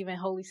don't believe in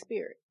Holy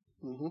Spirit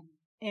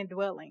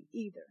indwelling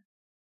either.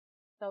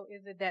 So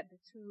is it that the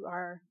two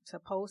are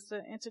supposed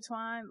to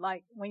intertwine?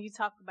 Like, when you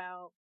talk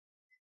about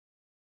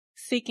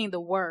seeking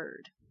the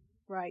word,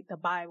 right, the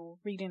Bible,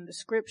 reading the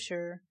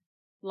scripture,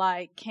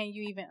 like, can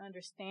you even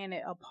understand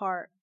it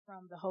apart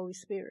from the Holy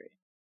Spirit?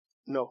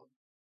 No.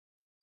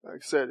 Like I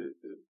said,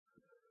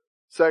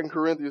 2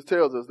 Corinthians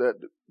tells us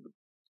that the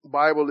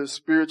Bible is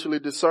spiritually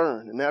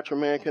discerned. The natural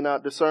man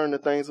cannot discern the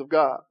things of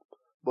God.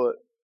 But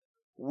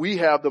we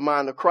have the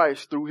mind of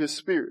Christ through his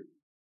Spirit.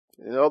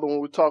 And the other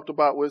one we talked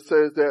about where it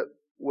says that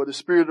where the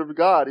Spirit of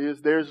God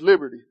is, there's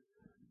liberty.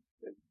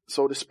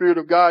 So the Spirit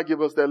of God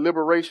gives us that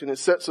liberation. It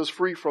sets us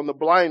free from the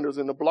blinders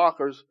and the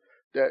blockers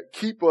that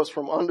keep us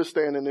from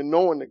understanding and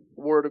knowing the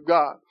Word of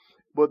God.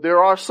 But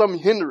there are some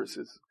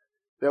hindrances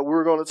that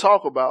we're going to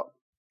talk about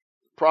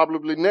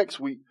probably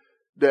next week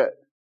that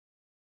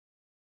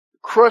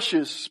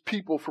crushes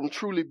people from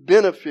truly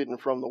benefiting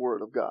from the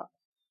Word of God.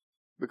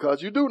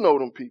 Because you do know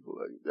them people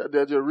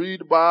that just read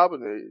the Bible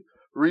and they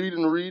read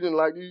and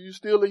like you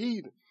still a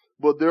heathen.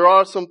 But there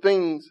are some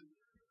things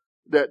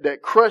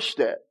that crush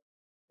that.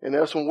 And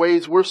there's some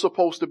ways we're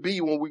supposed to be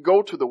when we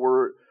go to the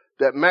Word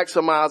that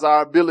maximize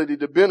our ability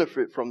to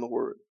benefit from the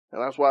Word.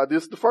 And that's why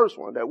this is the first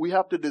one, that we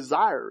have to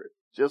desire it,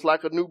 just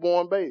like a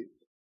newborn baby.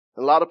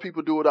 A lot of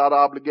people do it out of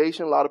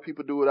obligation. A lot of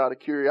people do it out of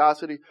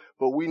curiosity.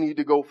 But we need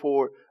to go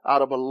for it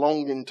out of a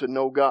longing to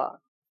know God.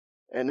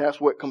 And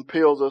that's what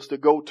compels us to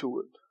go to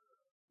it.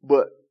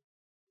 But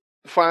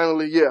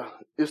finally,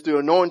 it's the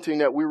anointing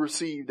that we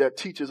receive that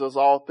teaches us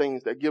all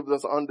things, that gives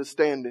us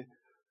understanding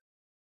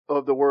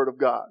of the Word of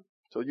God.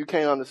 So you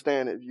can't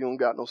understand it if you don't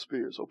got no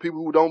Spirit. So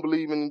people who don't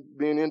believe in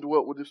being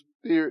indwelt with the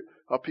Spirit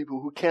are people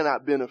who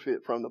cannot benefit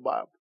from the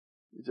Bible.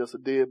 It's just a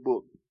dead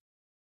book.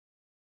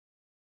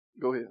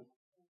 Go ahead.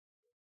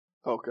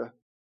 Okay.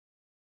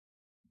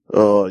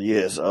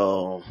 Yes.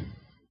 Got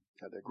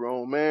that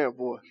grown man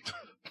voice.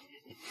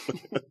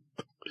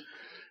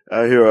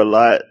 I hear a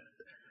lot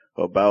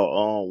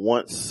about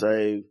once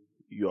saved,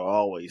 you're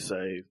always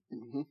saved,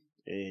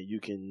 and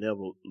you can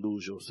never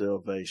lose your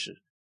salvation.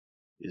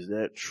 Is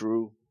that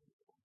true?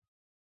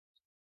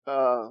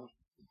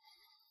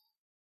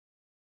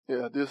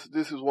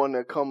 This is one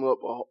that comes up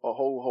a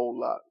whole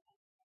lot.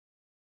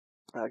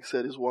 Like I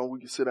said, it's one we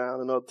can sit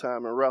down another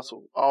time and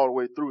wrestle all the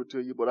way through it to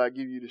you, but I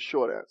give you the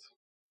short answer.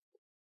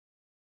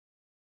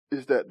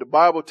 Is that the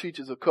Bible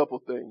teaches a couple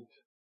things.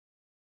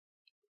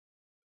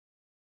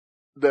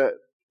 That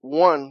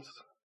one,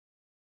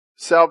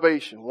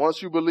 salvation.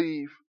 Once you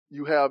believe,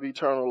 you have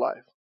eternal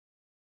life.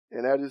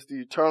 And that is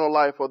the eternal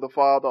life of the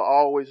Father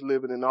always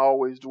living and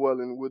always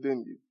dwelling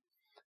within you.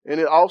 And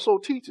it also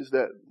teaches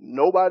that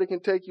nobody can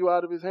take you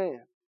out of his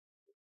hand.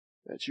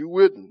 That you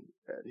wouldn't.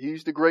 That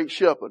he's the great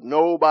shepherd.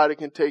 Nobody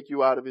can take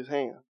you out of his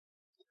hand.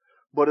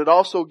 But it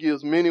also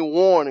gives many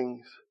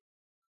warnings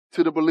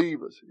to the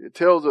believers. It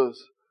tells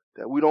us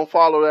that we don't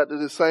follow after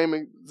the same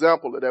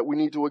example, that we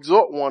need to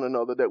exhort one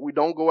another, that we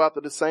don't go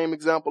after the same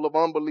example of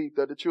unbelief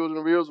that the children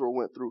of Israel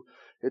went through.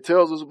 It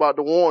tells us about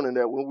the warning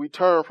that when we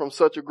turn from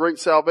such a great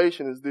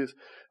salvation as this,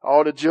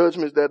 all the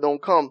judgments that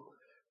don't come.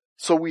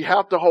 So we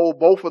have to hold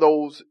both of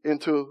those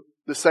into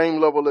the same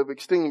level of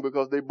esteem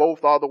because they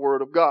both are the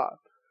Word of God.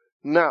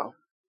 Now,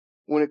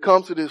 when it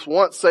comes to this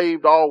once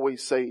saved,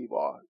 always saved,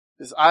 or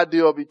this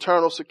idea of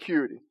eternal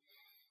security,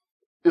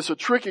 it's a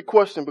tricky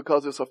question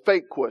because it's a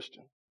fake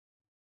question.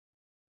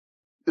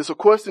 It's a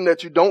question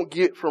that you don't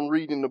get from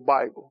reading the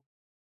Bible.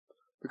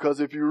 Because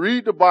if you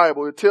read the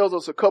Bible, it tells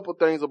us a couple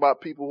things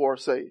about people who are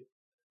saved.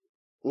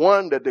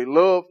 One, that they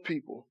love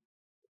people.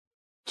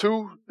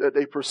 Two, that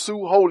they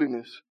pursue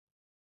holiness.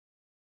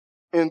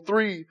 And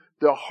three,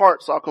 their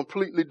hearts are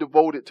completely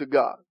devoted to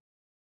God.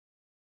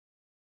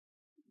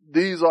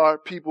 These are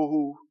people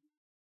who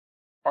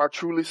are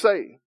truly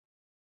saved.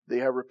 They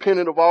have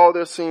repented of all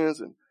their sins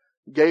and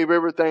gave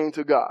everything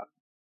to God.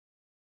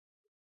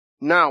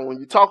 Now, when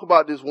you talk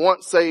about this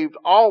once saved,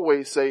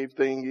 always saved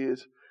thing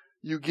is,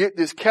 you get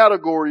this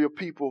category of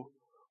people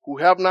who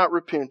have not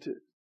repented,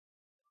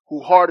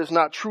 whose heart is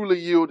not truly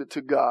yielded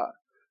to God,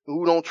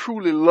 who don't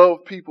truly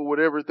love people with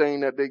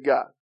everything that they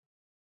got.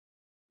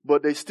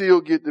 But they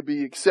still get to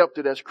be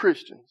accepted as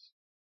Christians.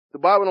 The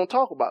Bible don't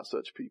talk about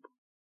such people.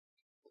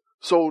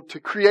 So to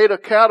create a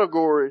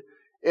category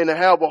and to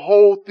have a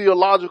whole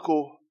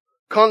theological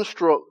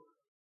construct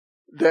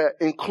that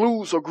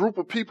includes a group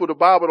of people the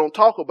Bible don't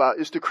talk about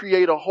is to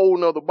create a whole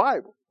nother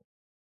Bible.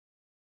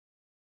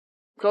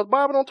 Because the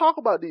Bible don't talk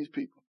about these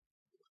people.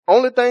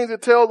 Only things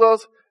it tells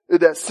us is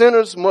that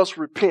sinners must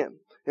repent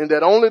and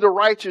that only the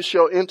righteous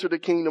shall enter the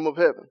kingdom of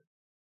heaven.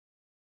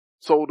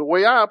 So the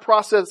way I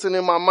process it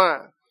in my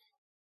mind,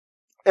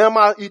 am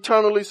I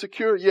eternally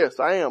secure? Yes,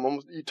 I am.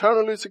 I'm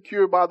eternally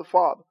secure by the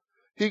Father.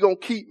 He gonna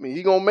keep me.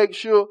 He gonna make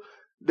sure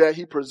that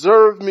he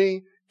preserve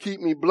me, keep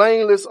me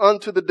blameless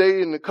unto the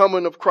day in the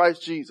coming of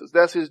Christ Jesus.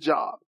 That's his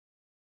job.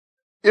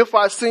 If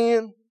I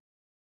sin,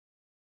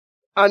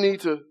 I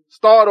need to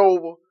start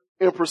over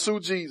and pursue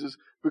Jesus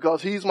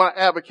because he's my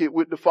advocate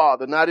with the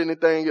Father, not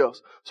anything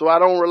else. So I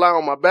don't rely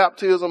on my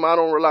baptism. I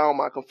don't rely on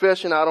my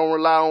confession. I don't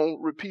rely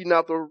on repeating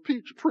after a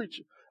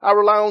preacher. I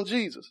rely on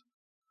Jesus.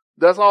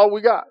 That's all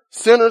we got.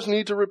 Sinners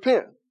need to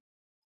repent.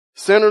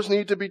 Sinners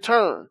need to be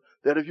turned.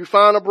 That if you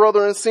find a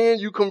brother in sin,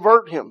 you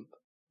convert him.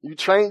 You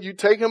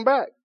take him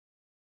back.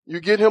 You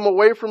get him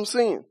away from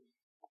sin.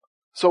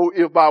 So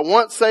if by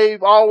once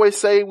saved, always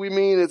saved, we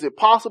mean, is it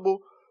possible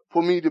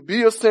for me to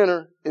be a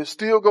sinner and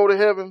still go to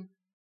heaven?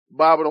 The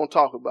Bible don't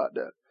talk about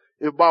that.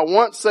 If by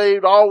once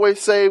saved, always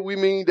saved, we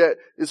mean that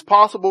it's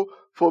possible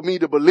for me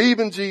to believe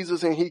in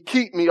Jesus and he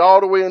keep me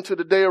all the way into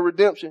the day of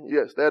redemption.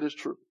 Yes, that is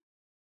true.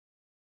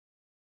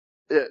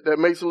 Yeah, that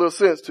makes a little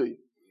sense to you.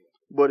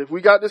 But if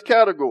we got this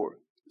category,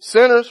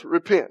 sinners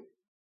repent.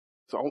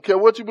 So I don't care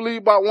what you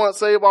believe about once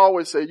saved,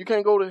 always saved. You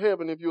can't go to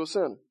heaven if you're a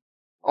sinner.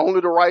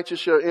 Only the righteous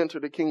shall enter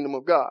the kingdom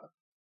of God.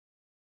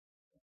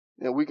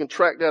 And we can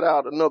track that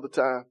out another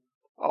time,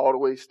 all the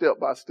way step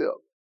by step.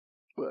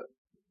 But,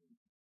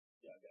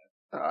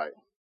 all right.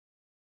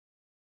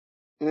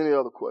 Any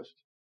other questions?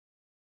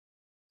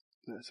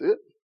 That's it.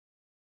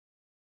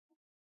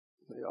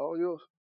 They all yours.